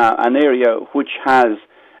about an area which has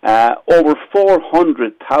over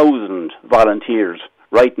 400,000 volunteers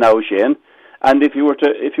right now, Shane. And if you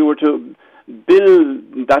were to bill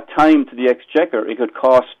that time to the Exchequer, it could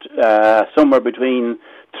cost somewhere between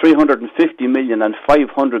 350 million and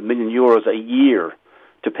 500 million euros a year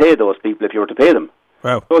to pay those people if you were to pay them.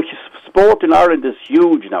 Wow. So sport in Ireland is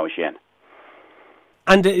huge now, Shane.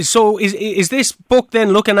 And so is this book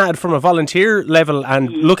then looking at it from a volunteer level and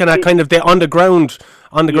looking at kind of the on the ground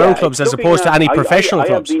clubs as opposed to any professional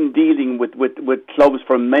clubs? I have been dealing with clubs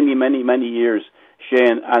for many years,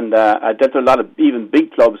 Shane, and I dealt with a lot of even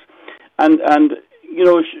big clubs, and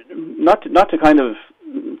not to kind of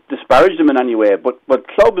disparage them in any way, but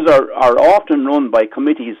clubs are often run by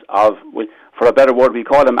committees of, for a better word, we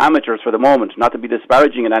call them amateurs for the moment, not to be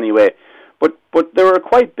disparaging in any way. But there are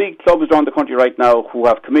quite big clubs around the country right now who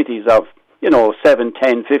have committees of, 7,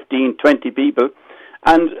 10, 15, 20 people.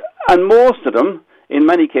 And most of them, in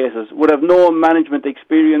many cases, would have no management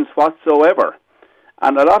experience whatsoever.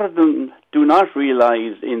 And a lot of them do not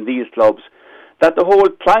realise in these clubs that the whole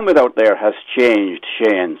climate out there has changed,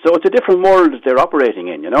 Shane. So it's a different world they're operating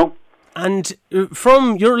in, And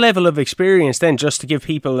from your level of experience then, just to give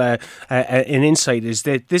people an insight, is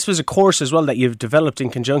that this was a course as well that you've developed in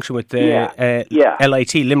conjunction with the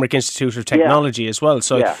LIT, Limerick Institute of Technology as well.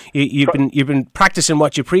 So you've been practicing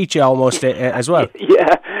what you preach almost as well.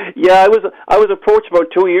 I was approached about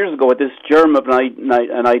 2 years ago with this germ of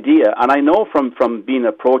an idea, and I know from being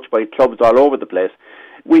approached by clubs all over the place,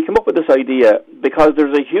 we come up with this idea because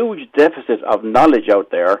there's a huge deficit of knowledge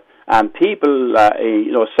out there. And people,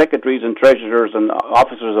 secretaries and treasurers and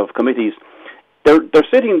officers of committees,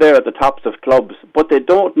 they're sitting there at the tops of clubs, but they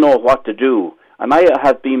don't know what to do. And I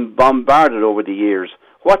have been bombarded over the years.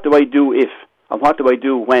 What do I do if? And what do I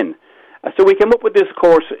do when? So we came up with this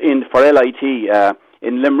course for LIT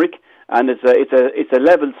in Limerick, and it's a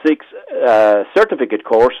level 6 certificate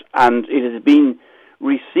course, and it has been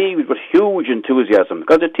received with huge enthusiasm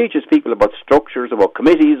because it teaches people about structures, about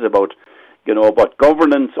committees, about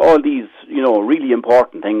governance, all these, really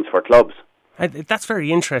important things for clubs. That's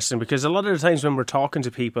very interesting because a lot of the times when we're talking to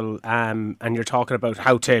people and you're talking about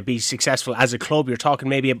how to be successful as a club, you're talking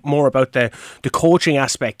maybe more about the coaching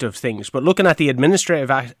aspect of things. But looking at the administrative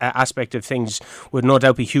aspect of things would no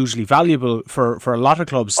doubt be hugely valuable for a lot of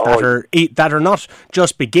clubs that are not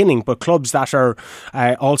just beginning, but clubs that are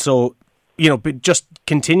also just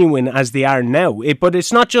continuing as they are now. But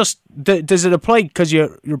it's not just, does it apply because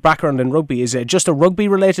your background in rugby? Is it just a rugby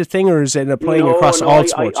related thing, or is it applying across all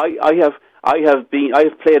sports? I have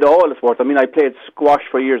played all the sports. I mean, I played squash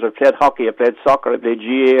for years. I played hockey. I played soccer. I played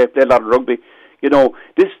GAA. I played a lot of rugby.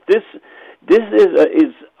 This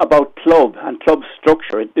is about club and club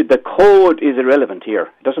structure. The code is irrelevant here.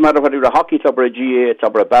 It doesn't matter whether you're a hockey club or a GAA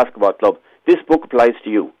club or a basketball club. This book applies to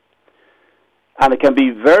you. And it can be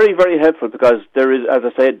very, very helpful because there is, as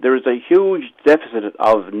I said, there is a huge deficit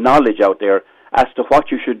of knowledge out there as to what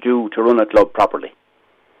you should do to run a club properly.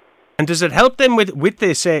 And does it help them with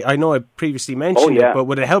the, say, I know I previously mentioned it, but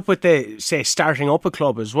would it help with the, say, starting up a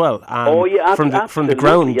club as well? From the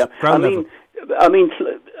ground level? I mean,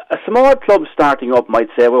 a small club starting up might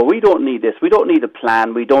say, well, we don't need this. We don't need a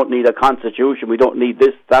plan. We don't need a constitution. We don't need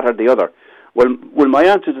this, that or the other. Well, my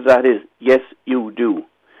answer to that is, yes, you do.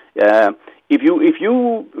 If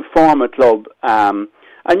you form a club, and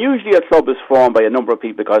usually a club is formed by a number of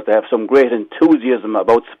people because they have some great enthusiasm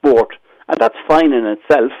about sport, and that's fine in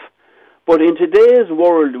itself. But in today's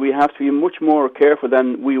world, we have to be much more careful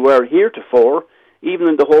than we were heretofore, even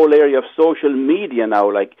in the whole area of social media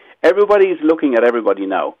now. Like, everybody's looking at everybody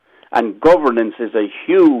now, and governance is a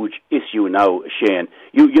huge issue now, Shane.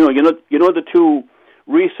 You know the two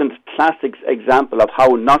recent classic example of how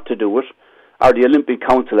not to do it are the Olympic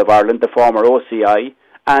Council of Ireland, the former OCI,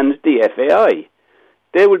 and the FAI.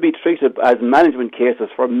 They will be treated as management cases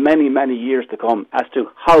for many, many years to come as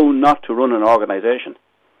to how not to run an organisation.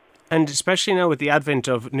 And especially now with the advent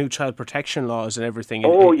of new child protection laws and everything.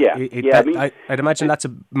 I'd imagine that's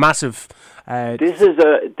a massive. This is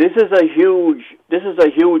a huge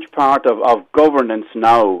part of governance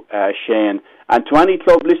now, Shane. And to any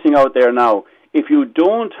club listening out there now, if you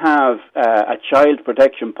don't have a child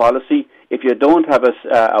protection policy, if you don't have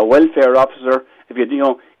a welfare officer, if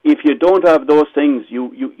you don't have those things,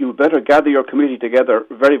 you better gather your committee together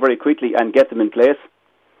very, very quickly and get them in place.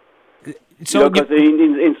 So, because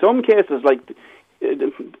in some cases, like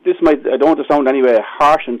this I don't want to sound anyway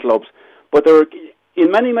harsh in clubs, but in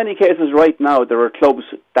many, many cases right now there are clubs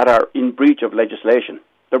that are in breach of legislation.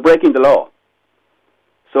 They're breaking the law.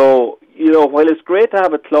 So, while it's great to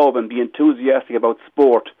have a club and be enthusiastic about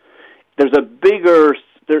sport, there is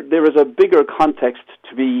a bigger context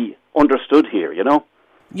to be understood here,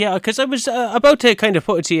 Yeah, because I was about to kind of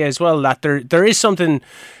put it to you as well that there is something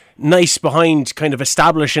nice behind kind of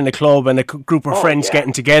establishing a club and a group of friends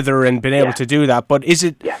getting together and being able to do that. But is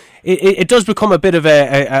it it does become a bit of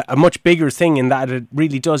a much bigger thing in that it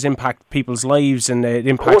really does impact people's lives and it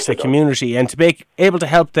impacts the community. And to be able to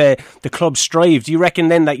help the club strive, do you reckon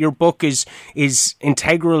then that your book is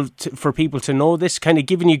integral for people to know this, kind of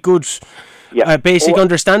giving you good basic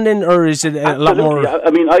understanding, or is it a lot more?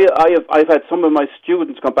 I mean, I've had some of my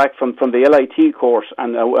students come back from the LIT course,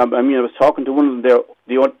 and I was talking to one of them there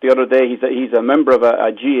the other day. He's a member of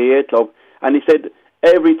a GAA club, and he said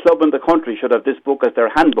every club in the country should have this book as their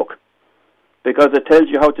handbook, because it tells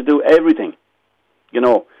you how to do everything. You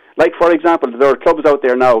know, like for example, there are clubs out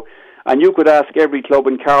there now, and you could ask every club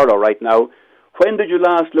in Carlow right now, when did you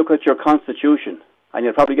last look at your constitution? And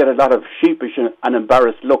you'll probably get a lot of sheepish and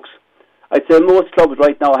embarrassed looks. I'd say most clubs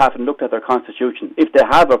right now haven't looked at their constitution, if they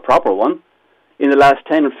have a proper one, in the last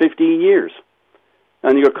 10 or 15 years.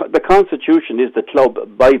 And the constitution is the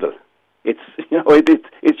club Bible.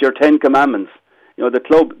 It's your 10 commandments. You know, the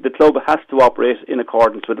club has to operate in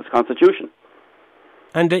accordance with its constitution.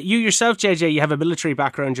 And you yourself, JJ, you have a military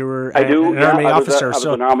background. You were I do, an army officer. I was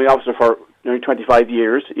an army officer for nearly 25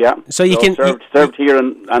 years. Yeah. So you can served here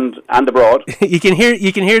and abroad. You can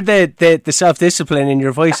hear the self-discipline in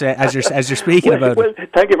your voice as you're speaking about it. Well,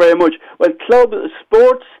 thank you very much. Well,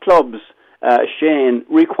 sports clubs, Shane,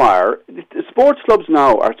 require sports clubs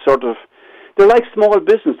now are they're like small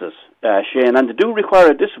businesses, Shane, and they do require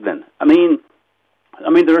a discipline. I mean,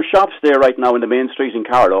 there are shops there right now in the main street in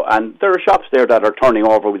Carlow, and there are shops there that are turning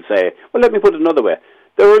over, we'll say. Well, let me put it another way.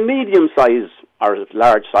 There are medium-sized or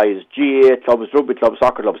large-sized GAA clubs, rugby clubs,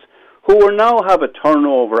 soccer clubs, who will now have a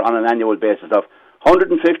turnover on an annual basis of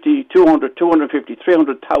 150, 200, 250,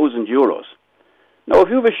 300,000 euros. Now, if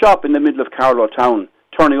you have a shop in the middle of Carlow town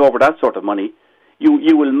turning over that sort of money,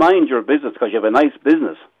 you will mind your business because you have a nice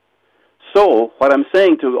business. So, what I'm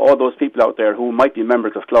saying to all those people out there who might be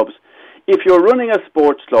members of clubs, if you're running a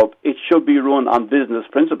sports club, it should be run on business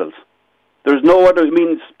principles. There's no other. I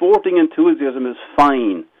mean, sporting enthusiasm is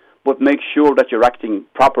fine, but make sure that you're acting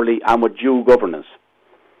properly and with due governance.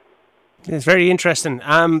 It's very interesting.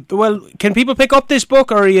 Well, can people pick up this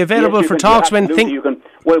book, or are you available for talks when think? You can.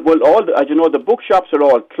 Well, as you know, the bookshops are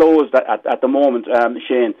all closed at the moment,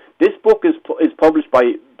 Shane. This book is published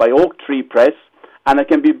by Oak Tree Press, and it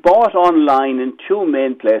can be bought online in two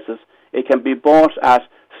main places. It can be bought at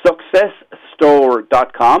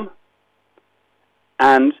successstore.com,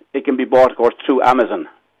 and it can be bought, of course, through Amazon.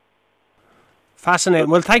 Fascinating.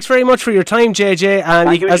 Well, thanks very much for your time, JJ. And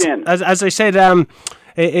thank you, Shane. As I said,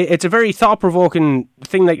 it's a very thought-provoking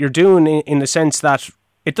thing that you're doing in the sense that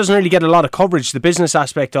it doesn't really get a lot of coverage, the business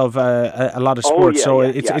aspect of a lot of sports,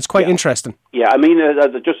 it's quite interesting. Yeah, I mean,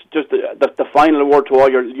 just the final word to all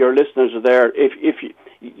your listeners are there. If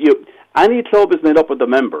you any club is made up of the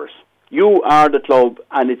members. You are the club,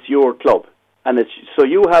 and it's your club, and so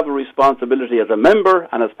you have a responsibility as a member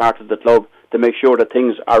and as part of the club to make sure that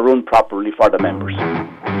things are run properly for the members.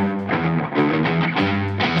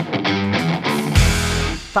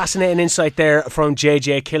 Fascinating insight there from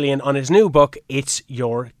JJ Killian on his new book, It's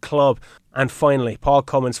Your Club. And finally, Paul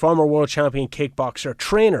Cummins, former world champion kickboxer,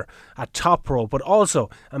 trainer at Top Pro, but also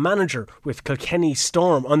a manager with Kilkenny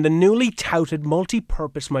Storm on the newly touted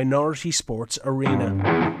multi-purpose minority sports arena.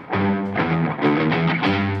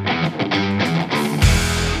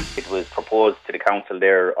 It was proposed to the council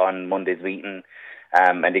there on Monday's meeting,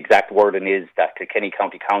 and the exact wording is that Kilkenny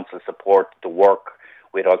County Council support the work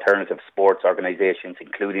with alternative sports organisations,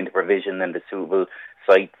 including the provision and the suitable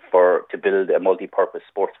site to build a multi-purpose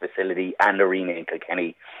sports facility and arena in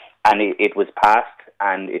Kilkenny. And it was passed,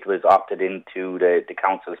 and it was opted into the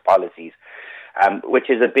council's policies, which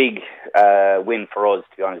is a big win for us,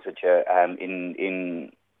 to be honest with you,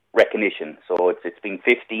 in recognition. So it's been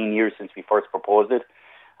 15 years since we first proposed it,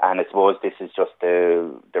 and I suppose this is just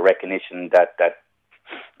the recognition that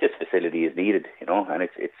this facility is needed, you know, and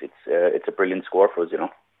it's a brilliant score for us, you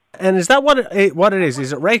know. And is that what it is?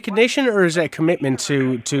 Is it recognition, or is it a commitment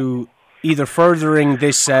to either furthering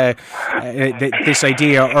this this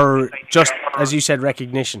idea, or just, as you said,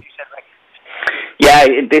 recognition? Yeah,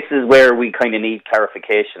 this is where we kind of need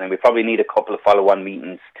clarification, and we probably need a couple of follow-on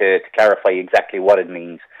meetings to clarify exactly what it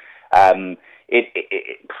means. I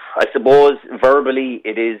suppose verbally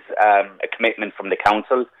it is a commitment from the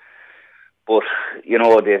council. But, you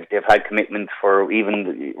know, they've had commitment for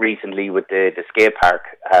even recently with the skate park,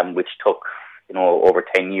 which took, you know, over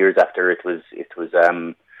 10 years after it was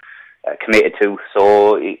committed to.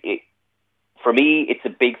 So for me, it's a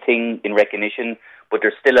big thing in recognition, but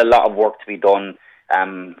there's still a lot of work to be done.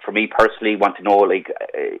 For me personally, want to know, like,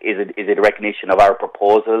 is it a recognition of our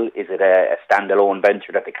proposal? Is it a standalone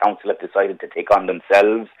venture that the council have decided to take on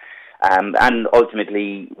themselves? And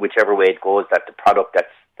ultimately, whichever way it goes, that the product that's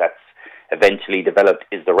that's eventually developed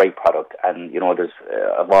is the right product. And,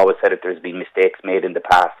 I've always said that there's been mistakes made in the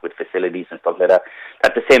past with facilities and stuff like that,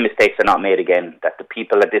 that the same mistakes are not made again, that the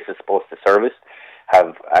people that this is supposed to service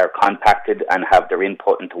are contacted and have their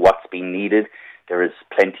input into what's being needed. There is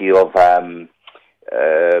plenty of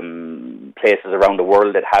places around the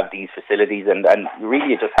world that have these facilities, and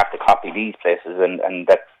really you just have to copy these places, and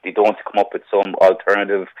that they don't come up with some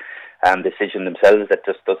alternative decision themselves that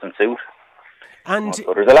just doesn't suit. And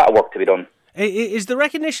so there's a lot of work to be done. Is the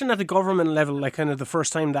recognition at the government level like kind of the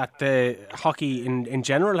first time that hockey in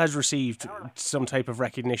general has received some type of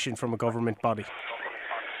recognition from a government body?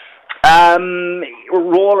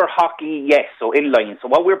 Roller hockey, yes, so inline. So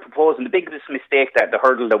what we're proposing, the biggest mistake, the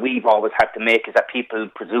hurdle that we've always had to make is that people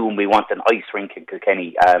presume we want an ice rink in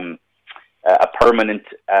Kilkenny, a permanent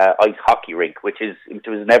ice hockey rink, which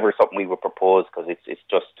was never something we would propose, because it's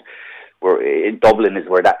just, in Dublin is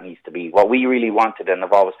where that needs to be. What we really wanted, and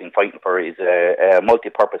have always been fighting for, is a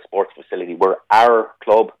multi-purpose sports facility where our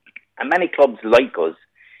club, and many clubs like us,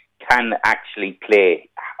 can actually play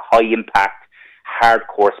high-impact,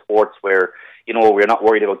 hardcore sports where, we're not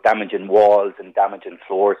worried about damaging walls and damaging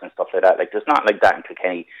floors and stuff like that. Like, there's not like that in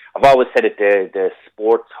Kilkenny. I've always said that the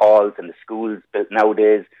sports halls and the schools built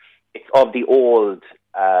nowadays, it's of the old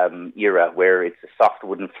era, where it's a soft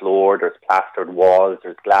wooden floor, there's plastered walls,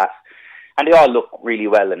 there's glass, and they all look really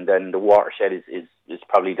well. And then the watershed is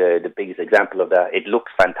probably the biggest example of that. It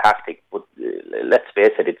looks fantastic, but let's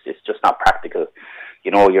face it, it's just not practical.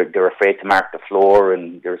 They're afraid to mark the floor,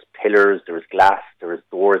 and there's pillars, there's glass, there's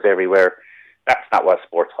doors everywhere. That's not what a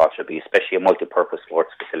sports hall should be, especially a multi-purpose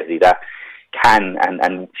sports facility that can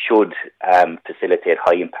and should facilitate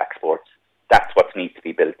high-impact sports. That's what needs to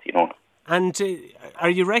be built, And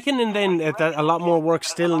are you reckoning then that a lot more work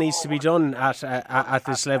still needs to be done at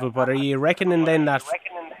this level, but are you reckoning then that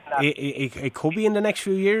it could be in the next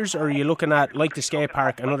few years, or are you looking at, like the skate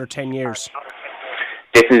park, another 10 years?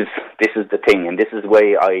 This is the thing, and this is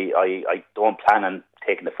why I don't plan on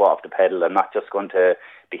taking the foot off the pedal. I'm not just going to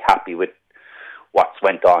be happy with what's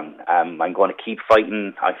went on. I'm going to keep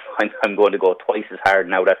fighting. I'm going to go twice as hard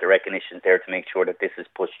now that the recognition's there to make sure that this is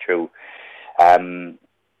pushed through.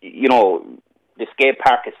 The skate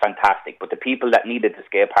park is fantastic, but the people that needed the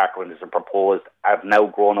skate park when it was proposed have now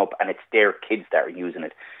grown up, and it's their kids that are using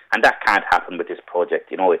it, and that can't happen with this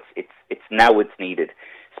project. It's now it's needed,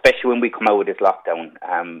 especially when we come out of this lockdown.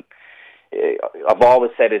 I've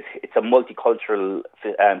always said it's a multicultural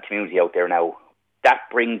community out there now. That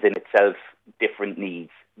brings in itself different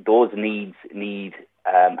needs. Those needs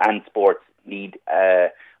and sports need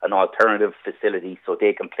an alternative facility so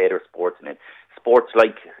they can play their sports in it. Sports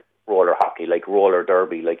like roller hockey, like roller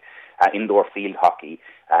derby, like indoor field hockey,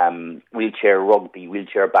 wheelchair rugby,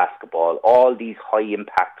 wheelchair basketball, all these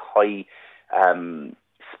high-impact,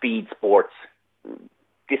 high-speed sports.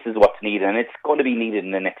 This is what's needed, and it's going to be needed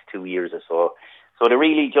in the next 2 years or so. So they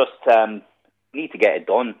really just need to get it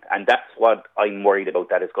done, and that's what I'm worried about,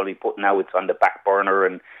 that it's going to be put now, it's on the back burner,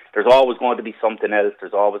 and there's always going to be something else,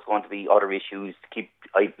 there's always going to be other issues.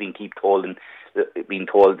 I've been told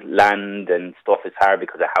land and stuff is hard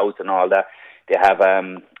because of house and all that. They have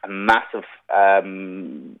a massive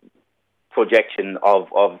projection of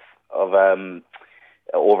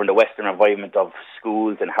over in the western environment of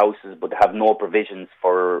schools and houses, but they have no provisions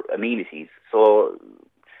for amenities. So,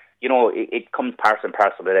 it comes part and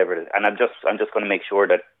parcel with everything. And I'm just going to make sure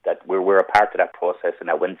that we're a part of that process, and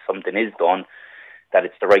that when something is done, that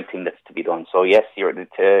it's the right thing that's to be done. So yes,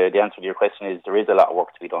 the answer to your question is there is a lot of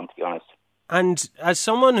work to be done, to be honest. And as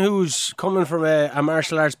someone who's coming from a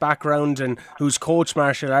martial arts background and who's coached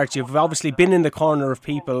martial arts, you've obviously been in the corner of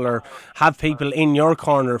people, or have people in your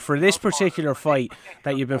corner. For this particular fight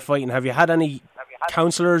that you've been fighting, have you had any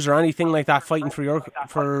counsellors or anything like that fighting for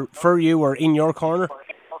you or in your corner?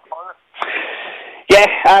 Yeah,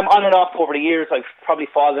 on and off over the years, I've probably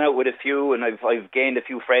fallen out with a few, and I've gained a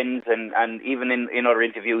few friends, and even in other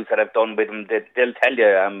interviews that I've done with them, they'll tell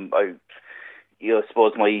you, I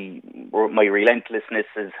suppose my relentlessness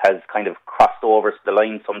has kind of crossed over the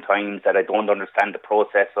line sometimes, that I don't understand the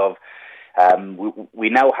process of. We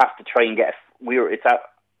now have to try and I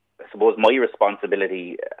suppose my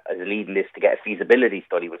responsibility as leading this to get a feasibility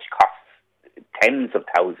study, which costs tens of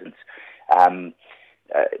thousands.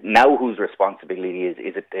 Now whose responsibility is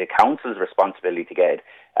it the council's responsibility to get it?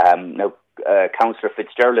 Now, Councillor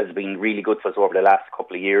Fitzgerald has been really good for us over the last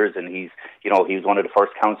couple of years, and he was one of the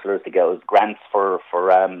first councillors to get us grants for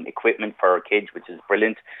equipment for our kids, which is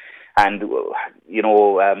brilliant. And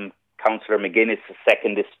Councillor McGuinness has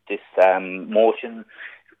seconded this motion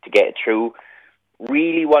to get it through.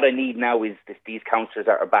 really what I need now is that these councillors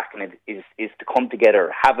that are backing it is to come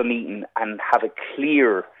together, have a meeting and have a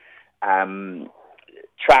clear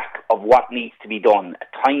track of what needs to be done, a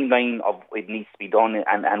timeline of it needs to be done,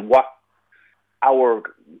 and what our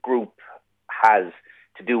group has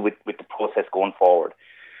to do with the process going forward.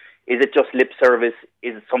 Is it just lip service?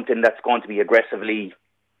 Is it something that's going to be aggressively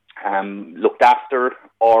looked after?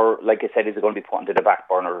 Or, like I said, is it going to be put into the back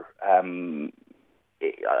burner?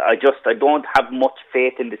 I don't have much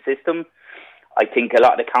faith in the system. I think a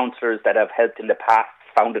lot of the councillors that have helped in the past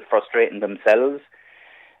found it frustrating themselves.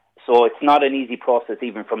 So it's not an easy process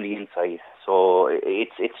even from the inside. So I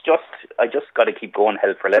just got to keep going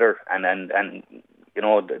hell for leather, and you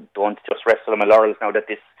know, don't just rest on my laurels now that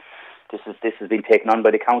this has been taken on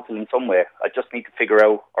by the council in some way. I just need to figure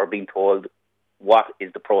out, or being told, what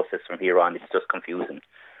is the process from here on. It's just confusing.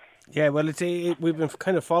 Yeah, well, we've been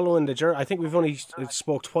kind of following the journey. I think we've only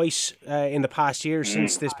spoke twice in the past year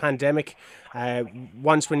since this pandemic.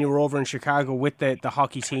 Once when you were over in Chicago with the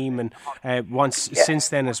hockey team, and once since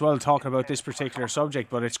then as well, talking about this particular subject.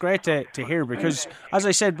 But it's great to hear, because, as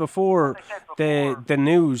I said before, the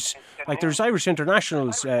news, like, there's Irish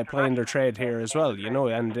internationals playing their trade here as well, you know,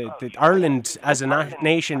 and Ireland as a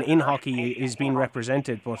nation in hockey is being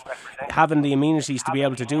represented, but having the amenities to be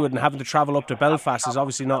able to do it and having to travel up to Belfast is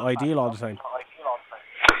obviously not ideal all the time.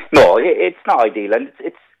 No, it's not ideal, and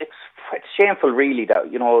it's shameful, really,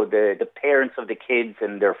 that, you know, the parents of the kids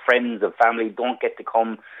and their friends and family don't get to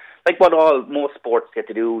come, like what most sports get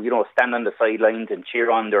to do, you know, stand on the sidelines and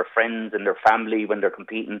cheer on their friends and their family when they're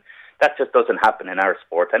competing. That just doesn't happen in our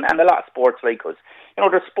sport, and a lot of sports like us. You know,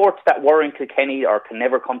 there's sports that were in Kilkenny or can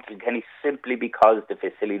never come to Kilkenny simply because the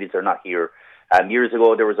facilities are not here. Years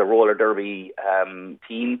ago, there was a roller derby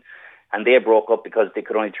team, and they broke up because they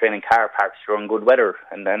could only train in car parks during good weather.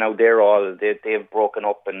 And now they've broken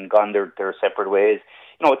up and gone their separate ways.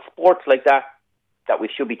 You know, it's sports like that we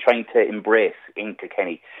should be trying to embrace in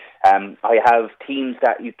Kilkenny. I have teams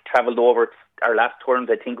that you travelled over. Our last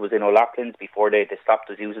tournament, I think, was in O'Loughlin's before they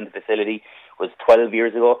stopped us using the facility. It was 12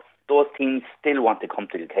 years ago. Those teams still want to come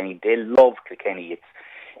to Kilkenny. They love Kilkenny.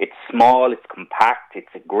 It's small, it's compact,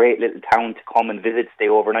 it's a great little town to come and visit, stay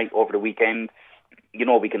overnight, over the weekend. You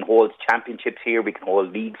know, we can hold championships here, we can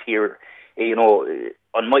hold leagues here. You know,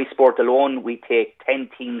 on my sport alone, we take 10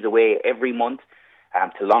 teams away every month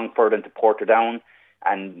to Longford and to Portadown,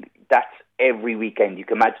 and that's every weekend. You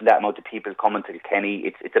can imagine that amount of people coming to Kilkenny.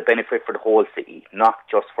 It's a benefit for the whole city, not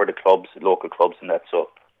just for the clubs, local clubs and that. So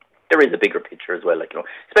there is a bigger picture as well, like, you know,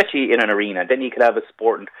 especially in an arena. Then you could have a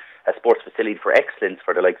sports facility for excellence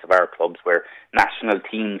for the likes of our clubs, where national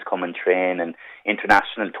teams come and train, and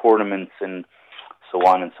international tournaments and so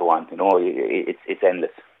on and so on. You know, it's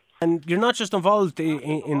endless. And you're not just involved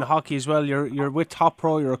in the hockey as well. You're with Top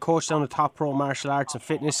Pro. You're a coach down at Top Pro Martial Arts and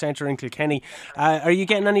Fitness Centre in Kilkenny. Are you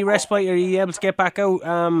getting any respite? Are you able to get back out,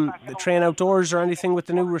 train outdoors or anything with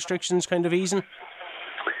the new restrictions kind of easing?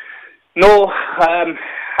 No,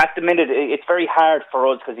 at the minute it's very hard for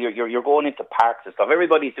us, because you're going into parks and stuff.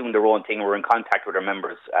 Everybody's doing their own thing. We're in contact with our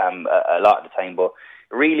members a lot of the time, but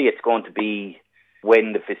really it's going to be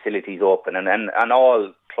when the facilities open, and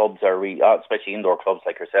all clubs are especially indoor clubs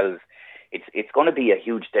like ourselves. It's going to be a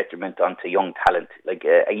huge detriment onto young talent. Like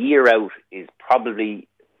a year out is probably,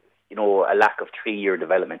 you know, a lack of 3-year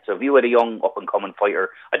development. So if you had a young up and coming fighter,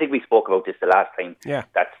 I think we spoke about this the last time. Yeah,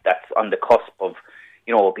 that's on the cusp of,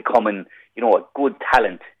 you know, becoming, you know, a good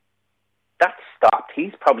talent. That's stopped.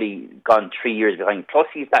 He's probably gone 3 years behind. Plus,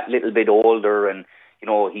 he's that little bit older, and you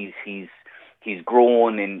know, he's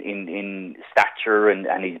grown in stature,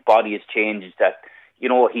 and his body has changed. That, you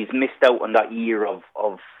know, he's missed out on that year of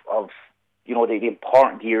you know, the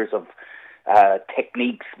important years of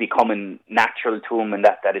techniques becoming natural to him, and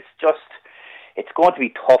that it's going to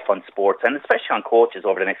be tough on sports, and especially on coaches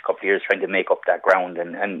over the next couple of years, trying to make up that ground.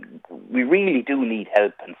 And we really do need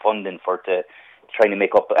help and funding to trying to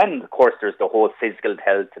make up. And of course, there's the whole physical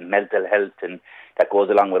health and mental health, and that goes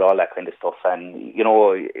along with all that kind of stuff. And you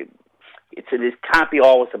know, it can't be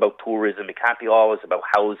always about tourism. It can't be always about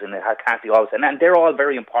housing. It can't be always, and they're all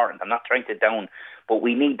very important. I'm not trying to down, but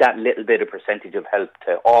we need that little bit of percentage of help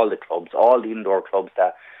to all the clubs, all the indoor clubs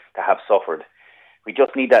that have suffered. We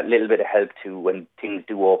just need that little bit of help to, when things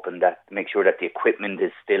do open, that make sure that the equipment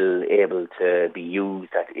is still able to be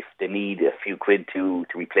used, that if they need a few quid to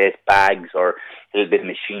replace bags or a little bit of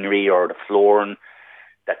machinery or the flooring,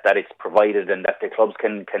 that it's provided, and that the clubs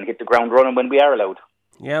can hit the ground running when we are allowed.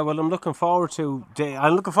 Yeah, well, I'm looking forward to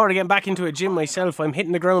getting back into a gym myself. I'm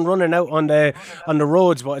hitting the ground running out on the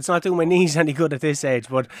roads, but it's not doing my knees any good at this age.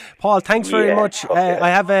 But Paul, thanks very much. I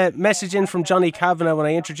have a message in from Johnny Kavanagh when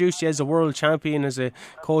I introduced you as a world champion, as a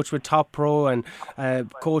coach with Top Pro and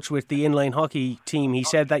coach with the inline hockey team. He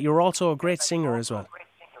said that you're also a great singer as well.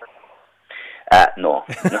 No.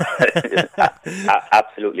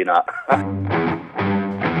 Absolutely not.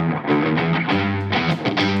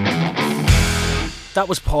 That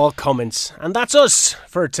was Paul Cummins. And that's us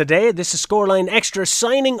for today. This is Scoreline Extra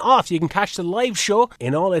signing off. You can catch the live show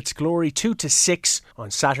in all its glory 2 to 6 on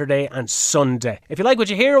Saturday and Sunday. If you like what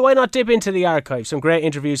you hear, why not dip into the archive? Some great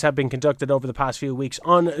interviews have been conducted over the past few weeks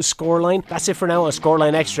on Scoreline. That's it for now on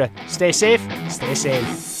Scoreline Extra. Stay safe, stay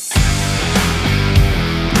sane.